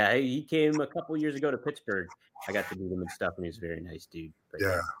 Yeah, he came a couple years ago to Pittsburgh. I got to meet him and stuff, and he's a very nice dude. But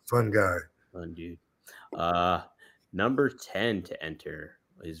Yeah, fun guy. fun dude. Number 10 to enter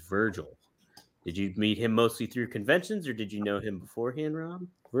is Virgil. Did you meet him mostly through conventions, or did you know him beforehand, Rob?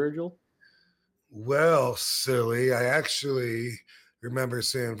 Virgil? Well, silly. I actually remember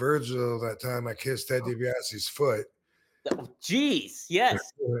seeing Virgil that time I kissed Ted DiBiase's foot. Oh, geez,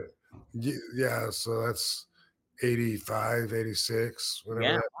 yes. Yeah, so that's 85, 86, whatever.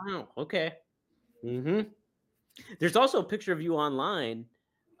 Yeah, that- wow. Okay. There's also a picture of you online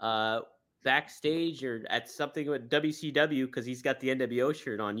backstage or at something with WCW because he's got the NWO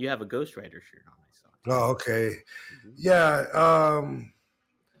shirt on. You have a Ghost Rider shirt on, I saw. Oh, okay. Yeah.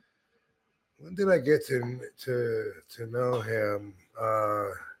 When did I get to know him?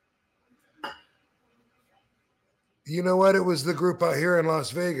 You know what? It was the group out here in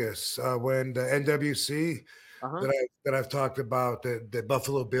Las Vegas when the NWC Uh-huh. that I've talked about, that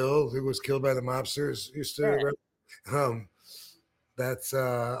Buffalo Bill, who was killed by the mobsters, used to. That's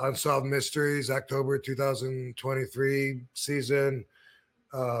Unsolved Mysteries, October 2023 season,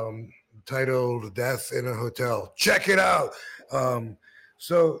 titled "Death in a Hotel." Check it out.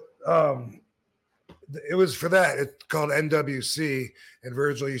 It was for that. It's called NWC, and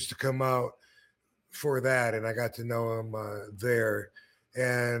Virgil used to come out for that, and I got to know him there.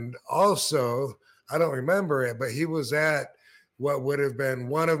 And also, I don't remember it, but he was at what would have been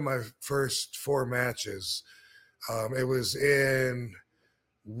one of my first 4 matches. It was in,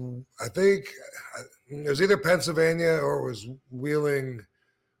 I think it was either Pennsylvania or it was Wheeling,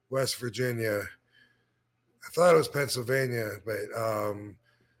 West Virginia. I thought it was Pennsylvania, but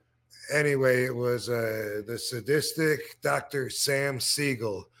anyway, it was the sadistic Dr. Sam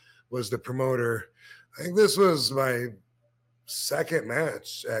Siegel was the promoter. I think this was my second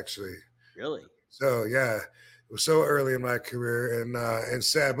match, actually. Really? So yeah, it was so early in my career, and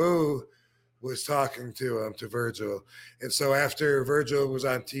Sabu was talking to Virgil, and so after Virgil was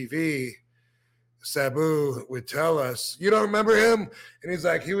on TV, Sabu would tell us, "You don't remember him?" And he's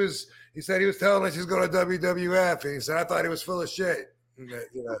like, he said he was telling us he's going to WWF, and he said I thought he was full of shit,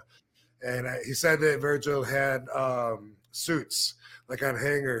 and he said that Virgil had suits like on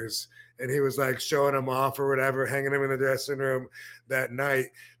hangers. And he was like showing them off or whatever, hanging them in the dressing room that night,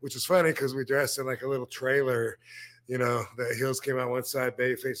 which is funny because we dressed in like a little trailer, the heels came out one side,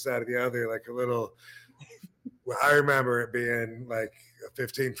 babyface out of the other, like a little. Well, I remember it being like a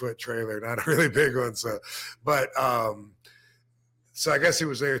 15-foot trailer, not a really big one. So I guess he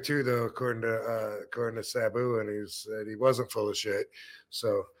was there too, though, according to Sabu, and he said he wasn't full of shit.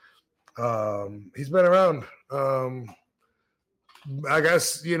 So he's been around. I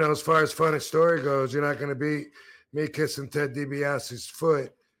guess, as far as funny story goes, you're not going to beat me kissing Ted DiBiase's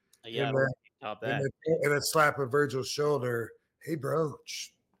foot. Yeah, and then, top that. and then slapping Virgil's shoulder. Hey, bro,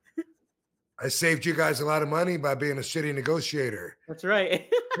 I saved you guys a lot of money by being a shitty negotiator. That's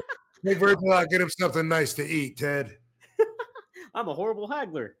right. Make Virgil out, get him something nice to eat, Ted. I'm a horrible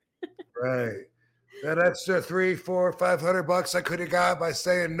haggler. Right. That extra $300, $400, $500 I could have got by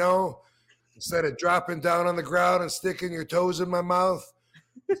saying no. Instead of dropping down on the ground and sticking your toes in my mouth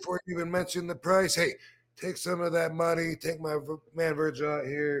before you even mention the price, hey, take some of that money. Take my man Virgil out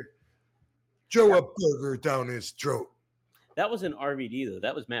here. Joe a burger down his throat. That was an RVD, though.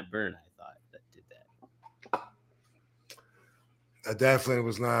 That was Matt Byrne, I thought, that did that. That definitely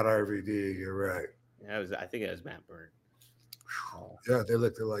was not RVD. You're right. Yeah, I think it was Matt Byrne. Yeah, they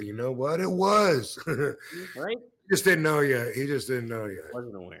looked like, you know what? It was. Right? He just didn't know yet. He just didn't know yet.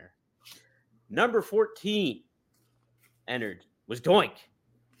 Wasn't aware. Number 14 entered was Doink,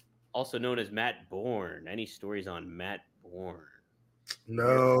 also known as Matt Bourne. Any stories on Matt Bourne?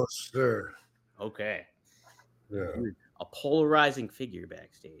 No, sir. Okay. Yeah. A polarizing figure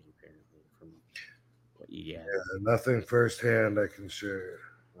backstage, apparently, from what you get. Yeah, nothing firsthand I can share.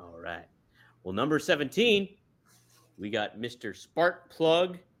 All right. Well, number 17, we got Mr. Spark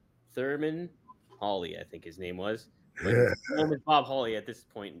Plug Thurman Hawley, I think his name was. Yeah. Home is Bob Hawley at this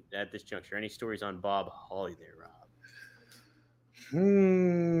point, at this juncture. Any stories on Bob Hawley there, Rob?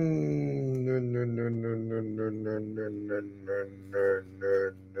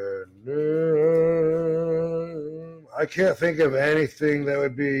 I can't think of anything that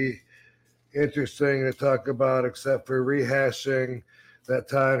would be interesting to talk about except for rehashing that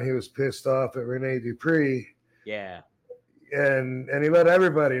time he was pissed off at Rene Dupree. Yeah. And he let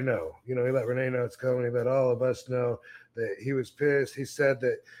everybody know. He let Renee know it's coming. He let all of us know that he was pissed. He said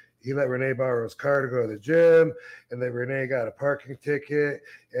that he let Renee borrow his car to go to the gym, and that Renee got a parking ticket,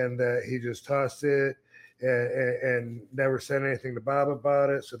 and that he just tossed it and never said anything to Bob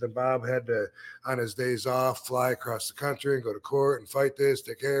about it. So then Bob had to, on his days off, fly across the country and go to court and fight this,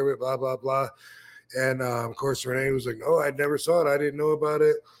 take care of it, blah, blah, blah. And of course, Renee was like, "No, I never saw it. I didn't know about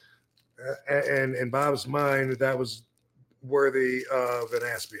it." And in Bob's mind, that was worthy of an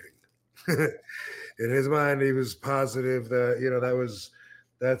ass beating. In his mind, he was positive that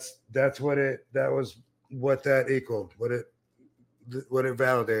that was what that equaled, what it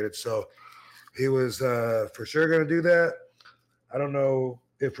validated. So he was for sure going to do that. I don't know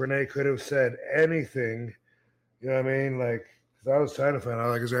if Renee could have said anything. You know what I mean? Like, 'cause I was trying to find out,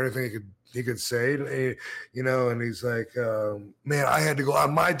 like, is there anything he could say? And he's like, man, I had to go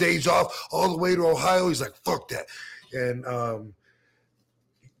on my days off all the way to Ohio. He's like, fuck that. And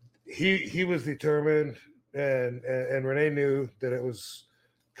he was determined, and Renee knew that it was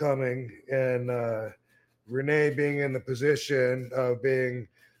coming. And Renee being in the position of being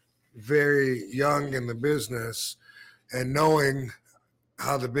very young in the business and knowing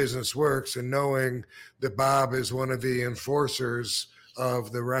how the business works and knowing that Bob is one of the enforcers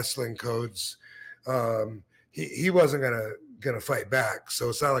of the wrestling codes, he wasn't gonna fight back. So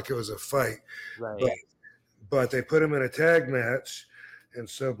it's not like it was a fight, Right. but they put him in a tag match, and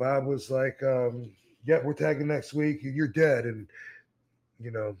so Bob was like, "Yeah, we're tagging next week. You're dead." And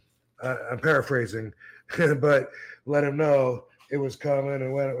I'm paraphrasing, but let him know it was coming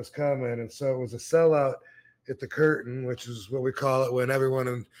and when it was coming. And so it was a sellout at the curtain, which is what we call it when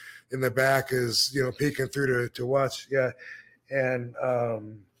everyone in the back is, peeking through to watch. Yeah. And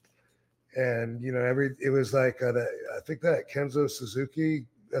it was like, I think that Kenzo Suzuki,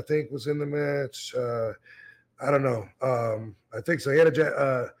 I think, was in the match. I don't know. I think so. He had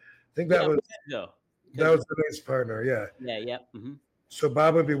I think that was Renee's partner. Yeah. Yeah. Yeah. Mm-hmm. So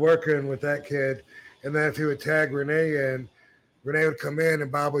Bob would be working with that kid, and then if he would tag Renee in, Renee would come in, and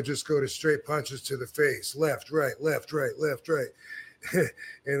Bob would just go to straight punches to the face, left, right, left, right, left, right, and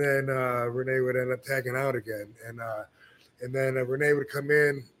then Renee would end up tagging out again, and then Renee would come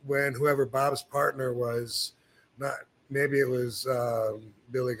in when whoever Bob's partner was, maybe it was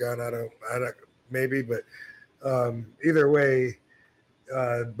Billy Gunn, I don't maybe, but either way,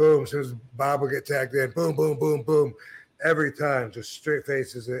 boom, as soon as Bob would get tagged in, boom, boom, boom, boom. Every time, just straight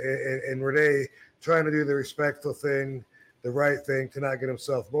faces, and Renee trying to do the respectful thing, the right thing, to not get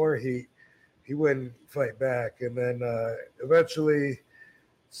himself more heat. He wouldn't fight back, and then eventually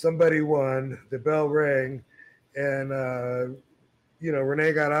somebody won. The bell rang, and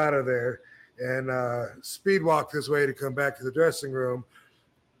Renee got out of there and speed walked his way to come back to the dressing room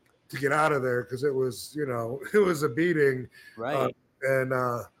to get out of there because it was it was a beating, right?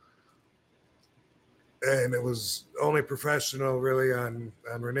 And it was only professional really on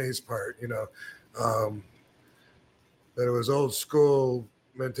Renee's part, but it was old school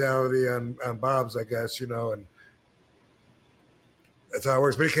mentality on Bob's, I guess, and that's how it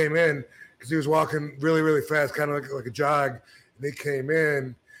works. But he came in because he was walking really, really fast, kind of like a jog, and he came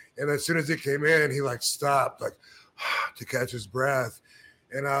in, and as soon as he came in, he like stopped, like to catch his breath.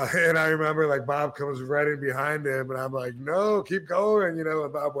 And I remember like Bob comes right in behind him, and I'm like, no, keep going,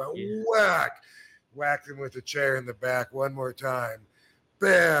 and Bob went whacked him with the chair in the back one more time.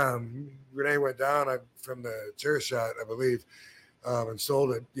 Bam! Renee went down from the chair shot, I believe, and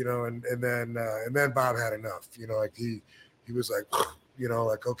sold it, and then Bob had enough, like he was like,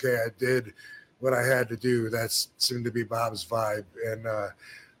 like, okay, I did what I had to do. That seemed to be Bob's vibe. And I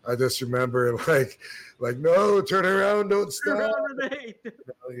just remember like, no, turn around, don't stop. Turn around, Renee.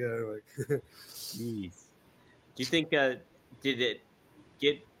 Like, jeez. Do you think did it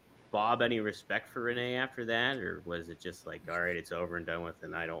get Bob any respect for Renee after that, or was it just like, all right, it's over and done with,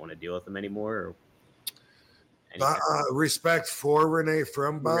 and I don't want to deal with him anymore? Or respect for Renee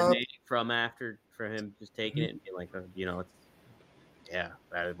from Bob, Renee for him just taking it and being like,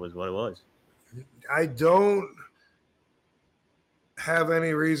 that was what it was. I don't have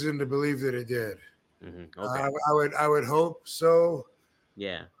any reason to believe that it did. Mm-hmm. Okay. I would hope so.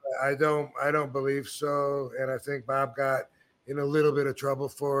 Yeah. I don't believe so, and I think Bob got in a little bit of trouble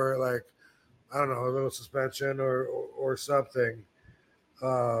for, like, I don't know, a little suspension or something.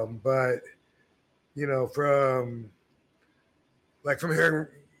 But from hearing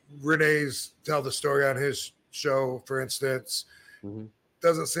Renee's tell the story on his show, for instance,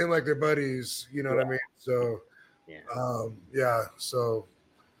 doesn't seem like they're buddies. You know what I mean? So, so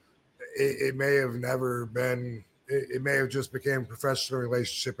it may have never been. It may have just became a professional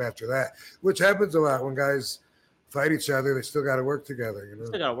relationship after that, which happens a lot when guys fight each other. They still got to work together.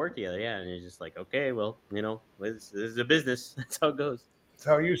 Still got to work together, yeah. And you're just like, okay, well, this is a business. That's how it goes. That's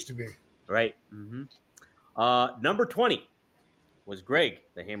how it used to be. Right. Number 20 was Greg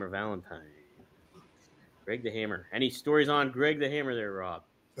the Hammer Valentine. Greg the Hammer. Any stories on Greg the Hammer there, Rob?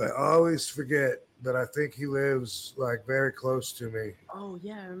 I always forget that I think he lives like very close to me. Oh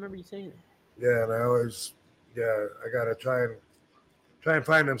yeah, I remember you saying that. Yeah, and I always, I gotta try and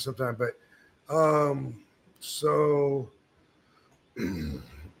find him sometime. But, so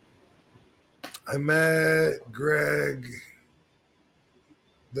I met Greg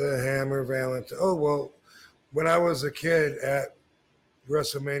the Hammer Valentine. Oh well, when I was a kid at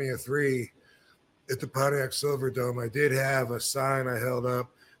WrestleMania 3 at the Pontiac Silverdome, I did have a sign I held up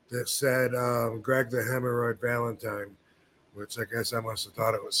that said Greg the Hemorrhoid Valentine, which I guess I must have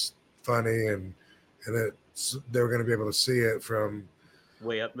thought it was funny and that they were going to be able to see it from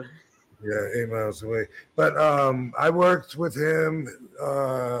Way up. 8 miles away. But I worked with him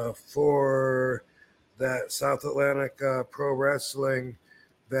for that South Atlantic Pro Wrestling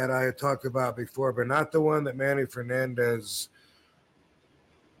that I had talked about before, but not the one that Manny Fernandez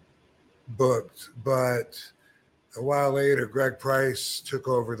booked. But a while later, Greg Price took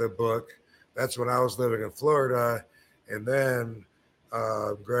over the book. That's when I was living in Florida. And then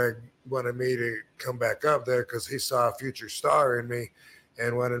Greg wanted me to come back up there because he saw a future star in me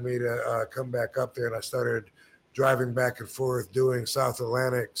and wanted me to come back up there. And I started driving back and forth doing South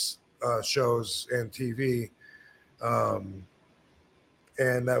Atlantic's shows and TV.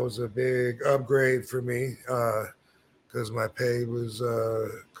 And that was a big upgrade for me because my pay was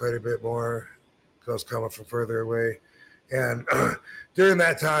quite a bit more because I was coming from further away. And during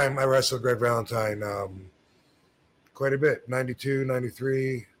that time, I wrestled Greg Valentine quite a bit, 92,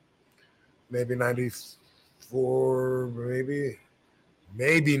 93, maybe 94,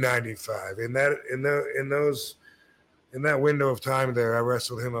 maybe 95. In that window of time there, I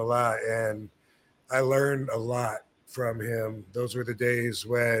wrestled him a lot, and I learned a lot from him. Those were the days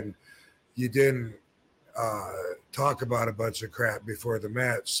when you didn't talk about a bunch of crap before the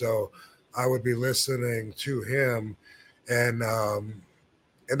match, so I would be listening to him, and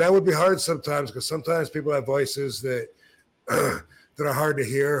that would be hard sometimes because sometimes people have voices that that are hard to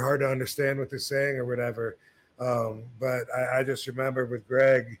hear, hard to understand what they're saying or whatever. But I just remember with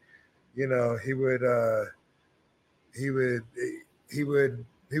Greg, you know, he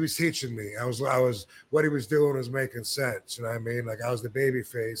was teaching me. I was what he was doing was making sense. You know what I mean? Like I was the baby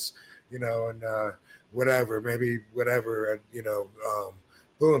face, you know, and whatever,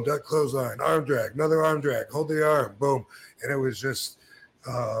 boom, duck clothesline, arm drag, another arm drag, hold the arm, boom. And it was just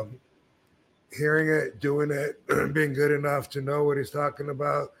hearing it, doing it, being good enough to know what he's talking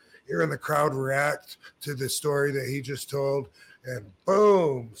about, hearing the crowd react to the story that he just told, and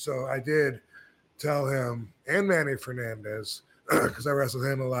boom. So I did tell him and Manny Fernandez, because I wrestled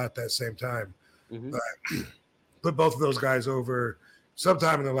him a lot that same time. Mm-hmm. Put both of those guys over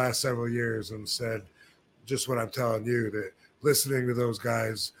sometime in the last several years and said just what I'm telling you, that listening to those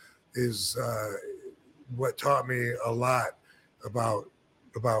guys is what taught me a lot about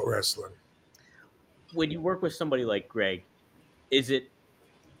wrestling. When you work with somebody like Greg, is it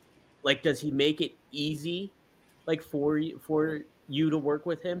like, does he make it easy, like for you to work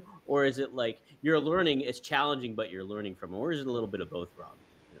with him, or is it like you're learning, it's challenging, but you're learning from him, or is it a little bit of both, Rob?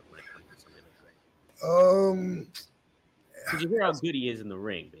 You know, when it comes to somebody like Greg, because you hear how good he is in the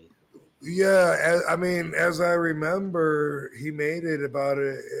ring, basically. Yeah, as I remember, he made it about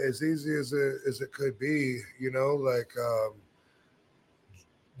as easy as it could be. You know, like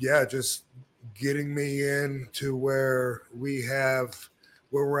just getting me in to where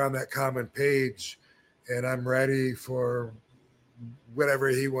we're on that common page, and I'm ready for whatever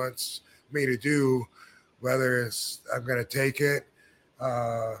he wants me to do, whether it's I'm going to take it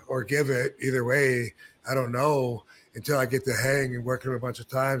or give it. Either way, I don't know until I get the hang and work him a bunch of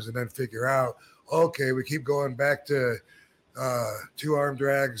times and then figure out, okay, we keep going back to 2 arm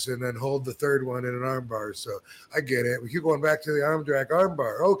drags and then hold the third one in an arm bar. So I get it. We keep going back to the arm drag, arm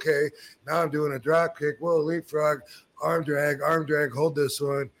bar. Okay, now I'm doing a drop kick. Whoa, leapfrog, arm drag, hold this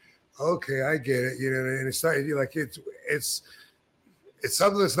one. Okay, I get it. You know, and it's like it's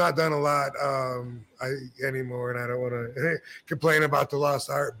something that's not done a lot anymore, and I don't want to complain about the lost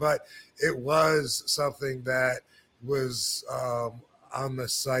art, but it was something that was on the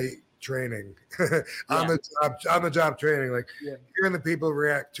site training, on the job training. Like hearing the people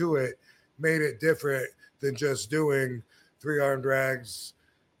react to it made it different than just doing 3 arm drags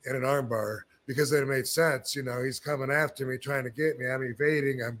and an arm bar, because then it made sense. You know, he's coming after me, trying to get me. I'm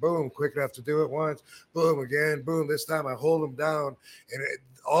evading. I'm boom, quick enough to do it once. Boom, again, boom. This time I hold him down. And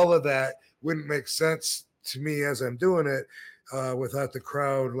all of that wouldn't make sense to me as I'm doing it without the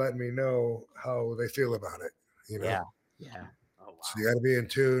crowd letting me know how they feel about it. You know? Yeah. Oh, So you got to be in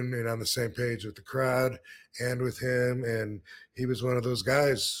tune and on the same page with the crowd and with him. And he was one of those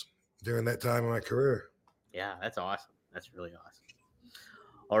guys during that time of my career. Yeah, that's awesome. That's really awesome.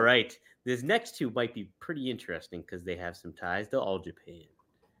 All right. This next two might be pretty interesting because they have some ties to All Japan.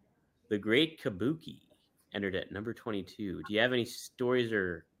 The Great Kabuki entered at number 22. Do you have any stories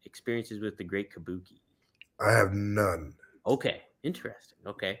or experiences with the Great Kabuki? I have none. Okay, interesting.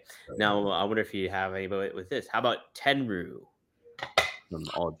 Okay. Now, I wonder if you have anybody with this. How about Tenru from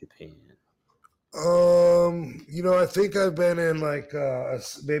All Japan? I think I've been in like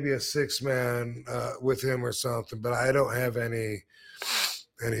maybe a 6-man with him or something, but I don't have any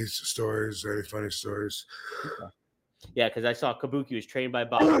stories or any funny stories. Okay. Yeah, because I saw Kabuki was trained by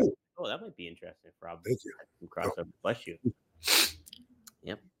Bob. Oh, that might be interesting for Rob. Thank you. Some crossover. Bless you.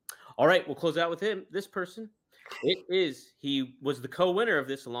 Yep. All right, we'll close out with him. This person, he was the co-winner of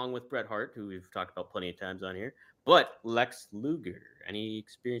this along with Bret Hart, who we've talked about plenty of times on here. But Lex Luger. Any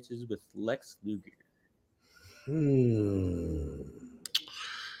experiences with Lex Luger?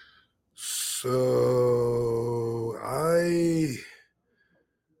 So I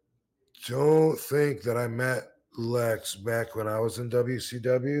don't think that I met Lex back when I was in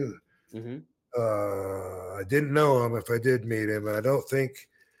WCW. Mm-hmm. I didn't know him if I did meet him, and I don't think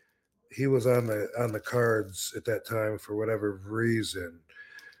he was on the cards at that time for whatever reason.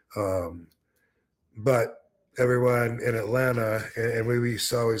 But everyone in Atlanta, and we used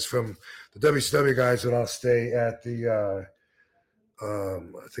to always, from the WCW guys, would all stay at the I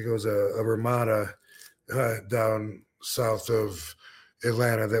think it was a Ramada down south of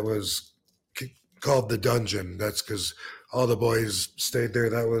Atlanta that was called the Dungeon. That's because all the boys stayed there.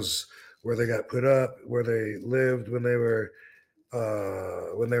 That was where they got put up, where they lived when they were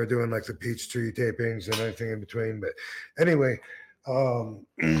doing like the Peachtree tapings and everything in between. But anyway,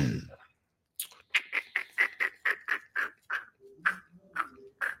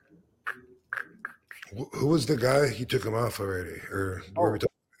 who was the guy? He took him off already, or were we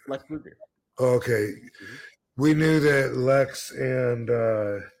talking? Lex Luger. Okay, we knew that Lex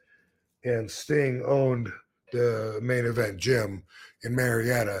and Sting owned the Main Event gym in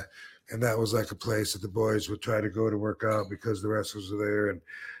Marietta, and that was like a place that the boys would try to go to work out because the wrestlers were there.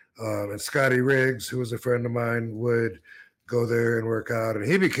 And Scotty Riggs, who was a friend of mine, would go there and work out, and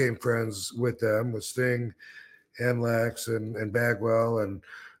he became friends with them, with Sting and Lex and Bagwell, and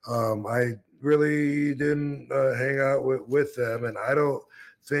I really didn't hang out with them, and I don't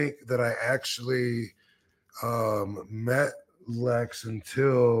think that I actually met Lex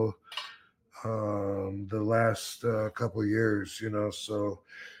until the last couple of years, so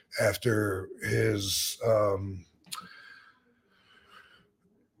after his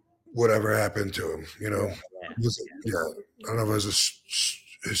whatever happened to him, I don't know if it was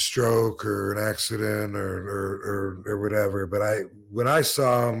a stroke or an accident or whatever, but when I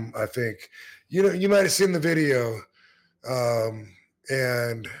saw him, I think, you might have seen the video,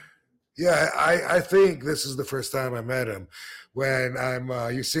 and yeah, I think this is the first time I met him when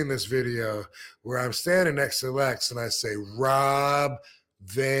you've seen this video where I'm standing next to Lex and I say, Rob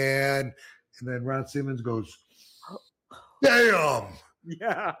Van, and then Ron Simmons goes, damn.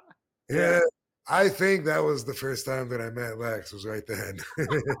 Yeah. Yeah. I think that was the first time that I met Lex, was right then.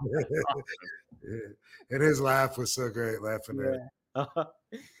 And his laugh was so great, laughing at it.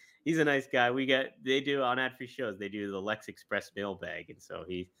 He's a nice guy. They do on ad free shows, they do the Lex Express mailbag, and so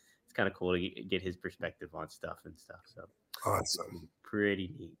it's kind of cool to get his perspective on stuff and stuff. So awesome.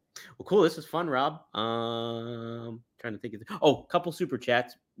 Pretty neat. Well, cool. This was fun, Rob. Trying to think of couple super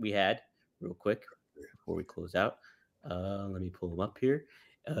chats we had real quick before we close out. Let me pull them up here.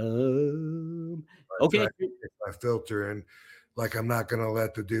 Okay. My filter in, like I'm not gonna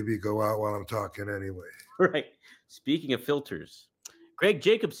let the doobie go out while I'm talking anyway. Right. Speaking of filters, Greg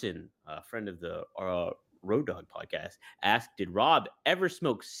Jacobson, a friend of the Road Dog podcast, asked, did Rob ever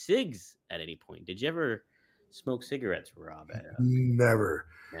smoke cigs at any point? Did you ever smoke cigarettes, Rob? Never.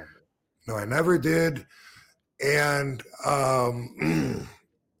 No, I never did. And a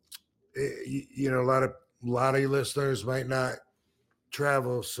lot of you listeners might not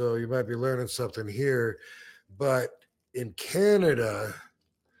travel, so you might be learning something here. But in Canada,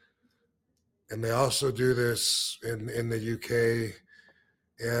 and they also do this in the UK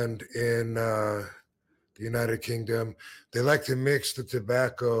and in the United Kingdom, they like to mix the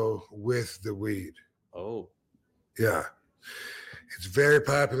tobacco with the weed. Oh. Yeah. It's very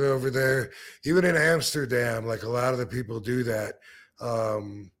popular over there. Even in Amsterdam, like a lot of the people do that.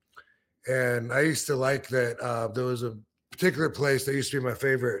 And I used to like that. There was a particular place that used to be my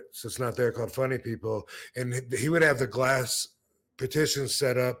favorite, so it's not there, called Funny People. And he would have the glass petitions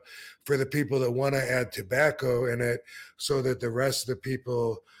set up for the people that want to add tobacco in it so that the rest of the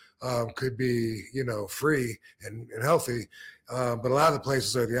people could be, free and healthy. But a lot of the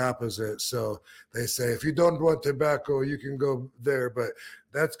places are the opposite. So they say, if you don't want tobacco, you can go there. But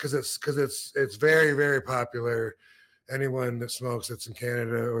that's because it's very, very popular. Anyone that smokes that's in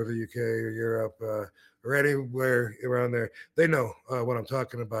Canada or the UK or Europe or anywhere around there, they know what I'm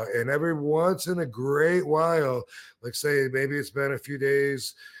talking about. And every once in a great while, like say maybe it's been a few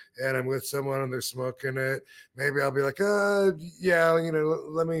days and I'm with someone and they're smoking it, maybe I'll be like, yeah,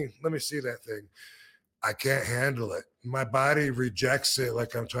 let me see that thing. I can't handle it. My body rejects it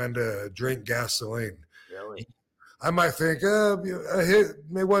like I'm trying to drink gasoline. Really? I might think, a hit,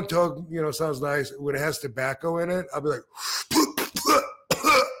 maybe one toke, sounds nice. When it has tobacco in it, I'll be like,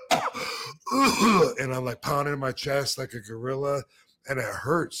 and I'm like pounding my chest like a gorilla, and it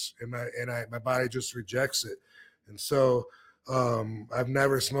hurts, and my body just rejects it. And so I've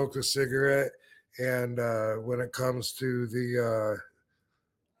never smoked a cigarette, and when it comes to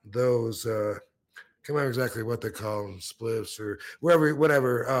those, I can't remember exactly what they call them, spliffs or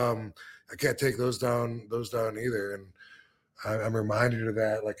whatever. I can't take those down either, and I'm reminded of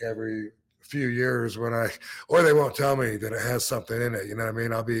that like every few years or they won't tell me that it has something in it. You know what I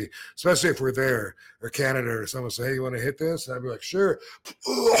mean? I'll be, especially if we're there or Canada or someone say, hey, you want to hit this? And I'd be like, sure.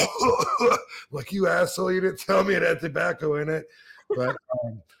 Like, you asshole, you didn't tell me it had tobacco in it. But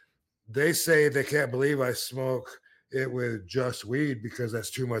they say they can't believe I smoke it with just weed because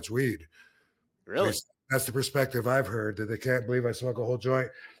that's too much weed. Really? That's the perspective I've heard, that they can't believe I smoke a whole joint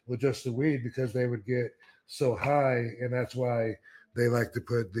with just the weed because they would get so high, and that's why they like to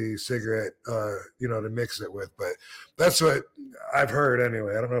put the cigarette, to mix it with. But that's what I've heard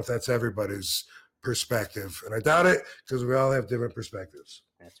anyway. I don't know if that's everybody's perspective, and I doubt it because we all have different perspectives.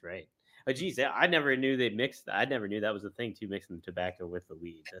 That's right. Oh, geez, I never knew they mixed. I never knew that was a thing too, mixing the tobacco with the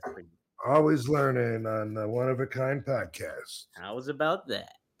weed. That's pretty. Always learning on the One of a Kind podcast. How was about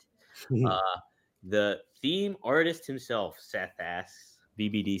that? The theme artist himself, Seth asks,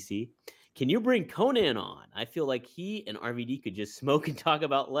 BBDC, can you bring Conan on? I feel like he and RVD could just smoke and talk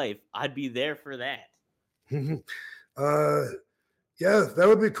about life. I'd be there for that. Yeah, that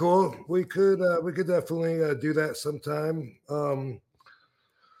would be cool. We could definitely do that sometime.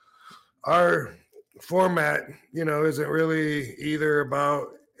 Our format, isn't really either about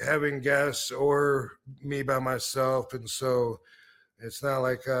having guests or me by myself, and so it's not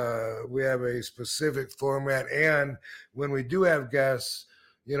like we have a specific format. And when we do have guests,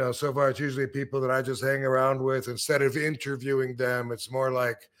 so far it's usually people that I just hang around with. Instead of interviewing them, it's more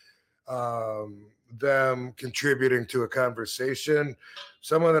like them contributing to a conversation.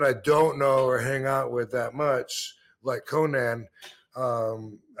 Someone that I don't know or hang out with that much, like Conan,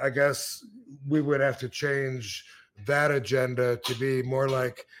 I guess we would have to change that agenda to be more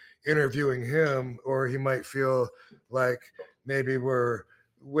like interviewing him, or he might feel like maybe we're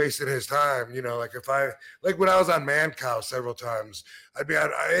wasting his time. Like when I was on Man Cow several times, I'd be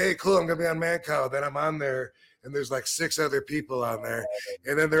on, hey, cool, I'm gonna be on Man Cow. Then I'm on there and there's like 6 other people on there,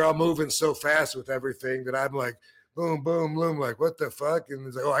 and then they're all moving so fast with everything that I'm like, boom, boom, boom, like what the fuck? And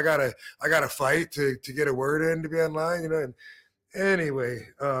it's like, oh, I gotta fight to get a word in to be online, And anyway,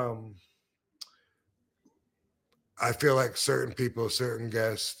 I feel like certain people, certain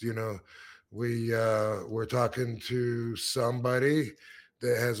guests, we're talking to somebody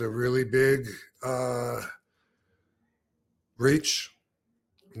that has a really big reach.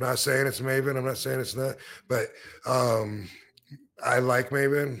 I'm not saying it's Maven. I'm not saying it's not, but I like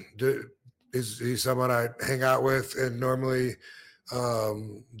Maven. He's someone I hang out with and normally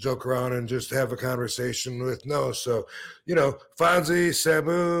joke around and just have a conversation with. No, so Fonzie,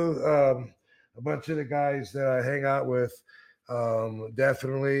 Sabu, a bunch of the guys that I hang out with,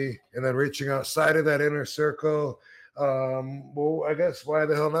 definitely, and then reaching outside of that inner circle. Well, I guess why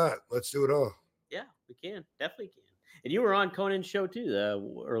the hell not? Let's do it all. Yeah, we can. Definitely can. And you were on Conan's show too,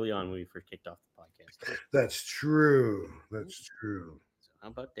 early on when we first kicked off the podcast. That's true. That's true. So how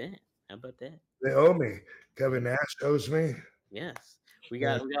about that? They owe me. Kevin Nash owes me. Yes. We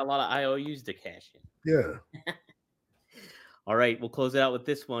got a lot of IOUs to cash in. Yeah. All right, we'll close it out with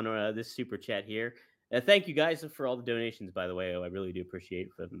this one, or this super chat here. Thank you guys for all the donations, by the way. I really do appreciate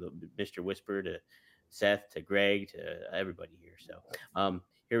it, from Mr. Whisper to Seth to Greg to everybody here. So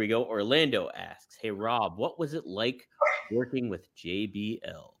here we go. Orlando asks, hey, Rob, what was it like working with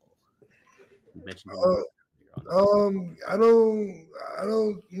JBL? You mentioned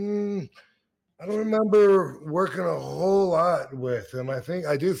I don't remember working a whole lot with him.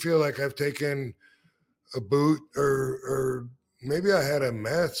 I do feel like I've taken a boot or maybe I had a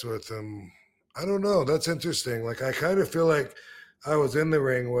meth with him. I don't know. That's interesting. Like, I kind of feel like I was in the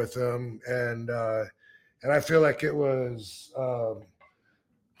ring with him, and I feel like it was. I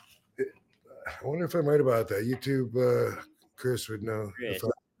wonder if I'm right about that. YouTube, Chris would know Chris, if I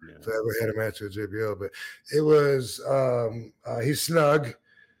no. ever had a match with JBL, but it was he's snug,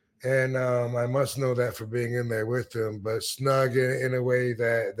 and I must know that for being in there with him, but snug in a way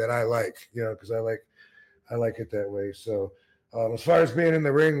that I like, because I like it that way. So as far as being in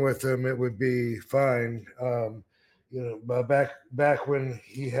the ring with him, it would be fine. But back when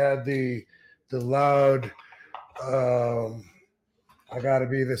he had the loud. I got to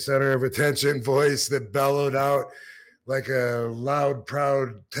be the center of attention voice that bellowed out like a loud,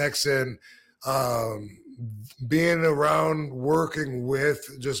 proud Texan. Being around, working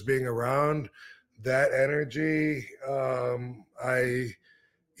with, just being around that energy. I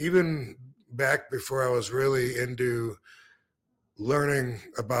even back before I was really into learning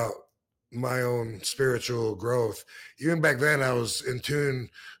about my own spiritual growth, even back then I was in tune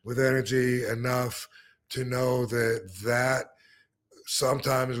with energy enough to know that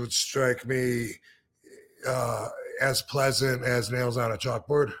sometimes would strike me as pleasant as nails on a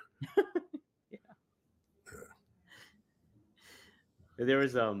chalkboard. There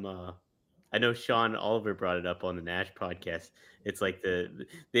was I know Sean Oliver brought it up on the Nash podcast. It's like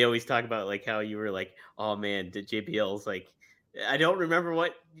they always talk about like how you were like, oh man, the JBL's like, I don't remember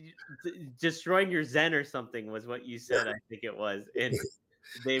what destroying your Zen or something was what you said. I think it was, and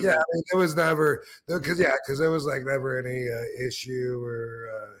they Yeah, I mean, it was never because there was like never any issue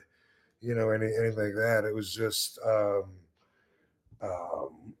or anything like that. It was just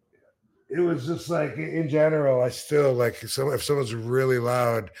it was just like in general. I still like if someone's really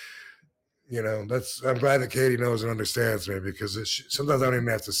loud. I'm glad that Katie knows and understands me because sometimes I don't even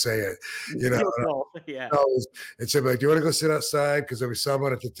have to say it. Yeah. And she'll be like, "Do you want to go sit outside?" Because there was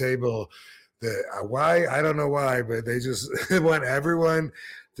someone at the table that why I don't know why, but they just want everyone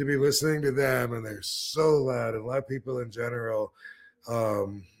to be listening to them, and they're so loud. And a lot of people in general,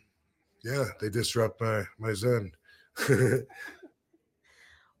 they disrupt my Zen.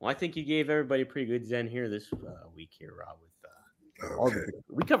 Well, I think you gave everybody a pretty good Zen here this week here, Rob. With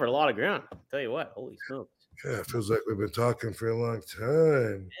we covered a lot of ground. I'll tell you what, holy smokes. Yeah, it feels like we've been talking for a long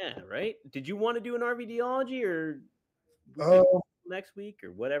time. Yeah, right? Did you want to do an RVDology or next week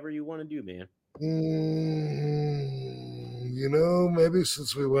or whatever you want to do, man? Maybe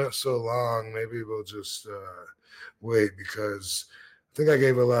since we went so long, maybe we'll just wait because I think I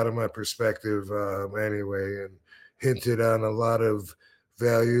gave a lot of my perspective anyway and hinted on a lot of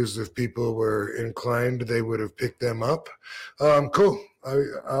values. If people were inclined, they would have picked them up. Cool.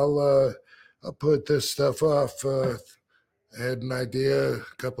 I'll put this stuff off. I had a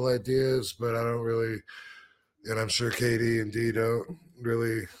couple ideas, but I don't really, and I'm sure Katie and Dee don't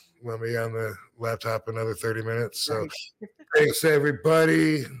really want me on the laptop another 30 minutes. So thanks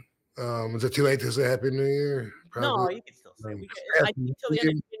everybody. Is it too late to say Happy New Year? Probably. No, you can still say. I think until the end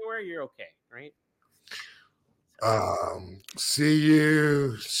of January, you're okay, right? See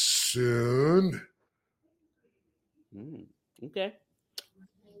you soon. Okay.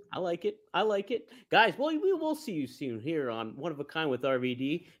 I like it. Guys, well, we will see you soon here on One of a Kind with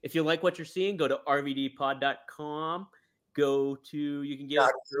RVD. If you like what you're seeing, go to rvdpod.com. You can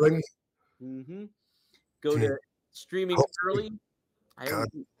get go to streaming early. I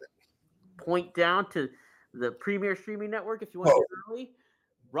point down to the Premier Streaming Network if you want to get early.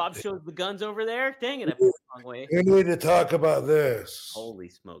 Rob shows the guns over there. Dang it, I put it the wrong way. We need to talk about this. Holy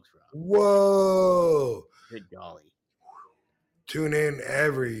smokes, Rob. Whoa. Good golly. Tune in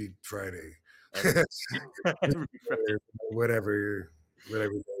every Friday. Whatever.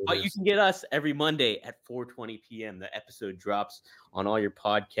 But you can get us every Monday at 4:20 p.m. The episode drops on all your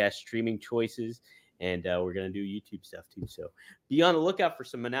podcast streaming choices. And we're going to do YouTube stuff too. So be on the lookout for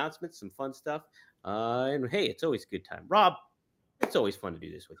some announcements, some fun stuff. And hey, it's always a good time. Rob, it's always fun to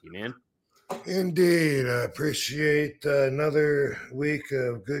do this with you, man. Indeed. I appreciate another week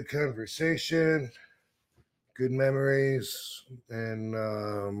of good conversation, good memories, and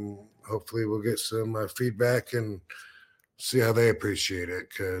hopefully we'll get some feedback and see how they appreciate it.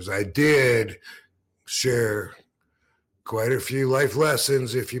 Because I did share quite a few life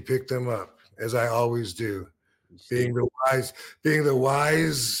lessons if you pick them up, as I always do. Being the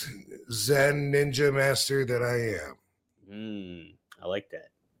wise Zen ninja master that I am. I like that.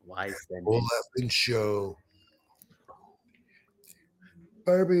 Wise Zen ninja. And show.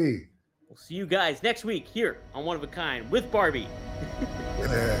 Barbie. We'll see you guys next week here on One of a Kind with Barbie.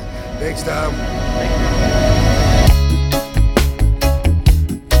 Thanks, Tom.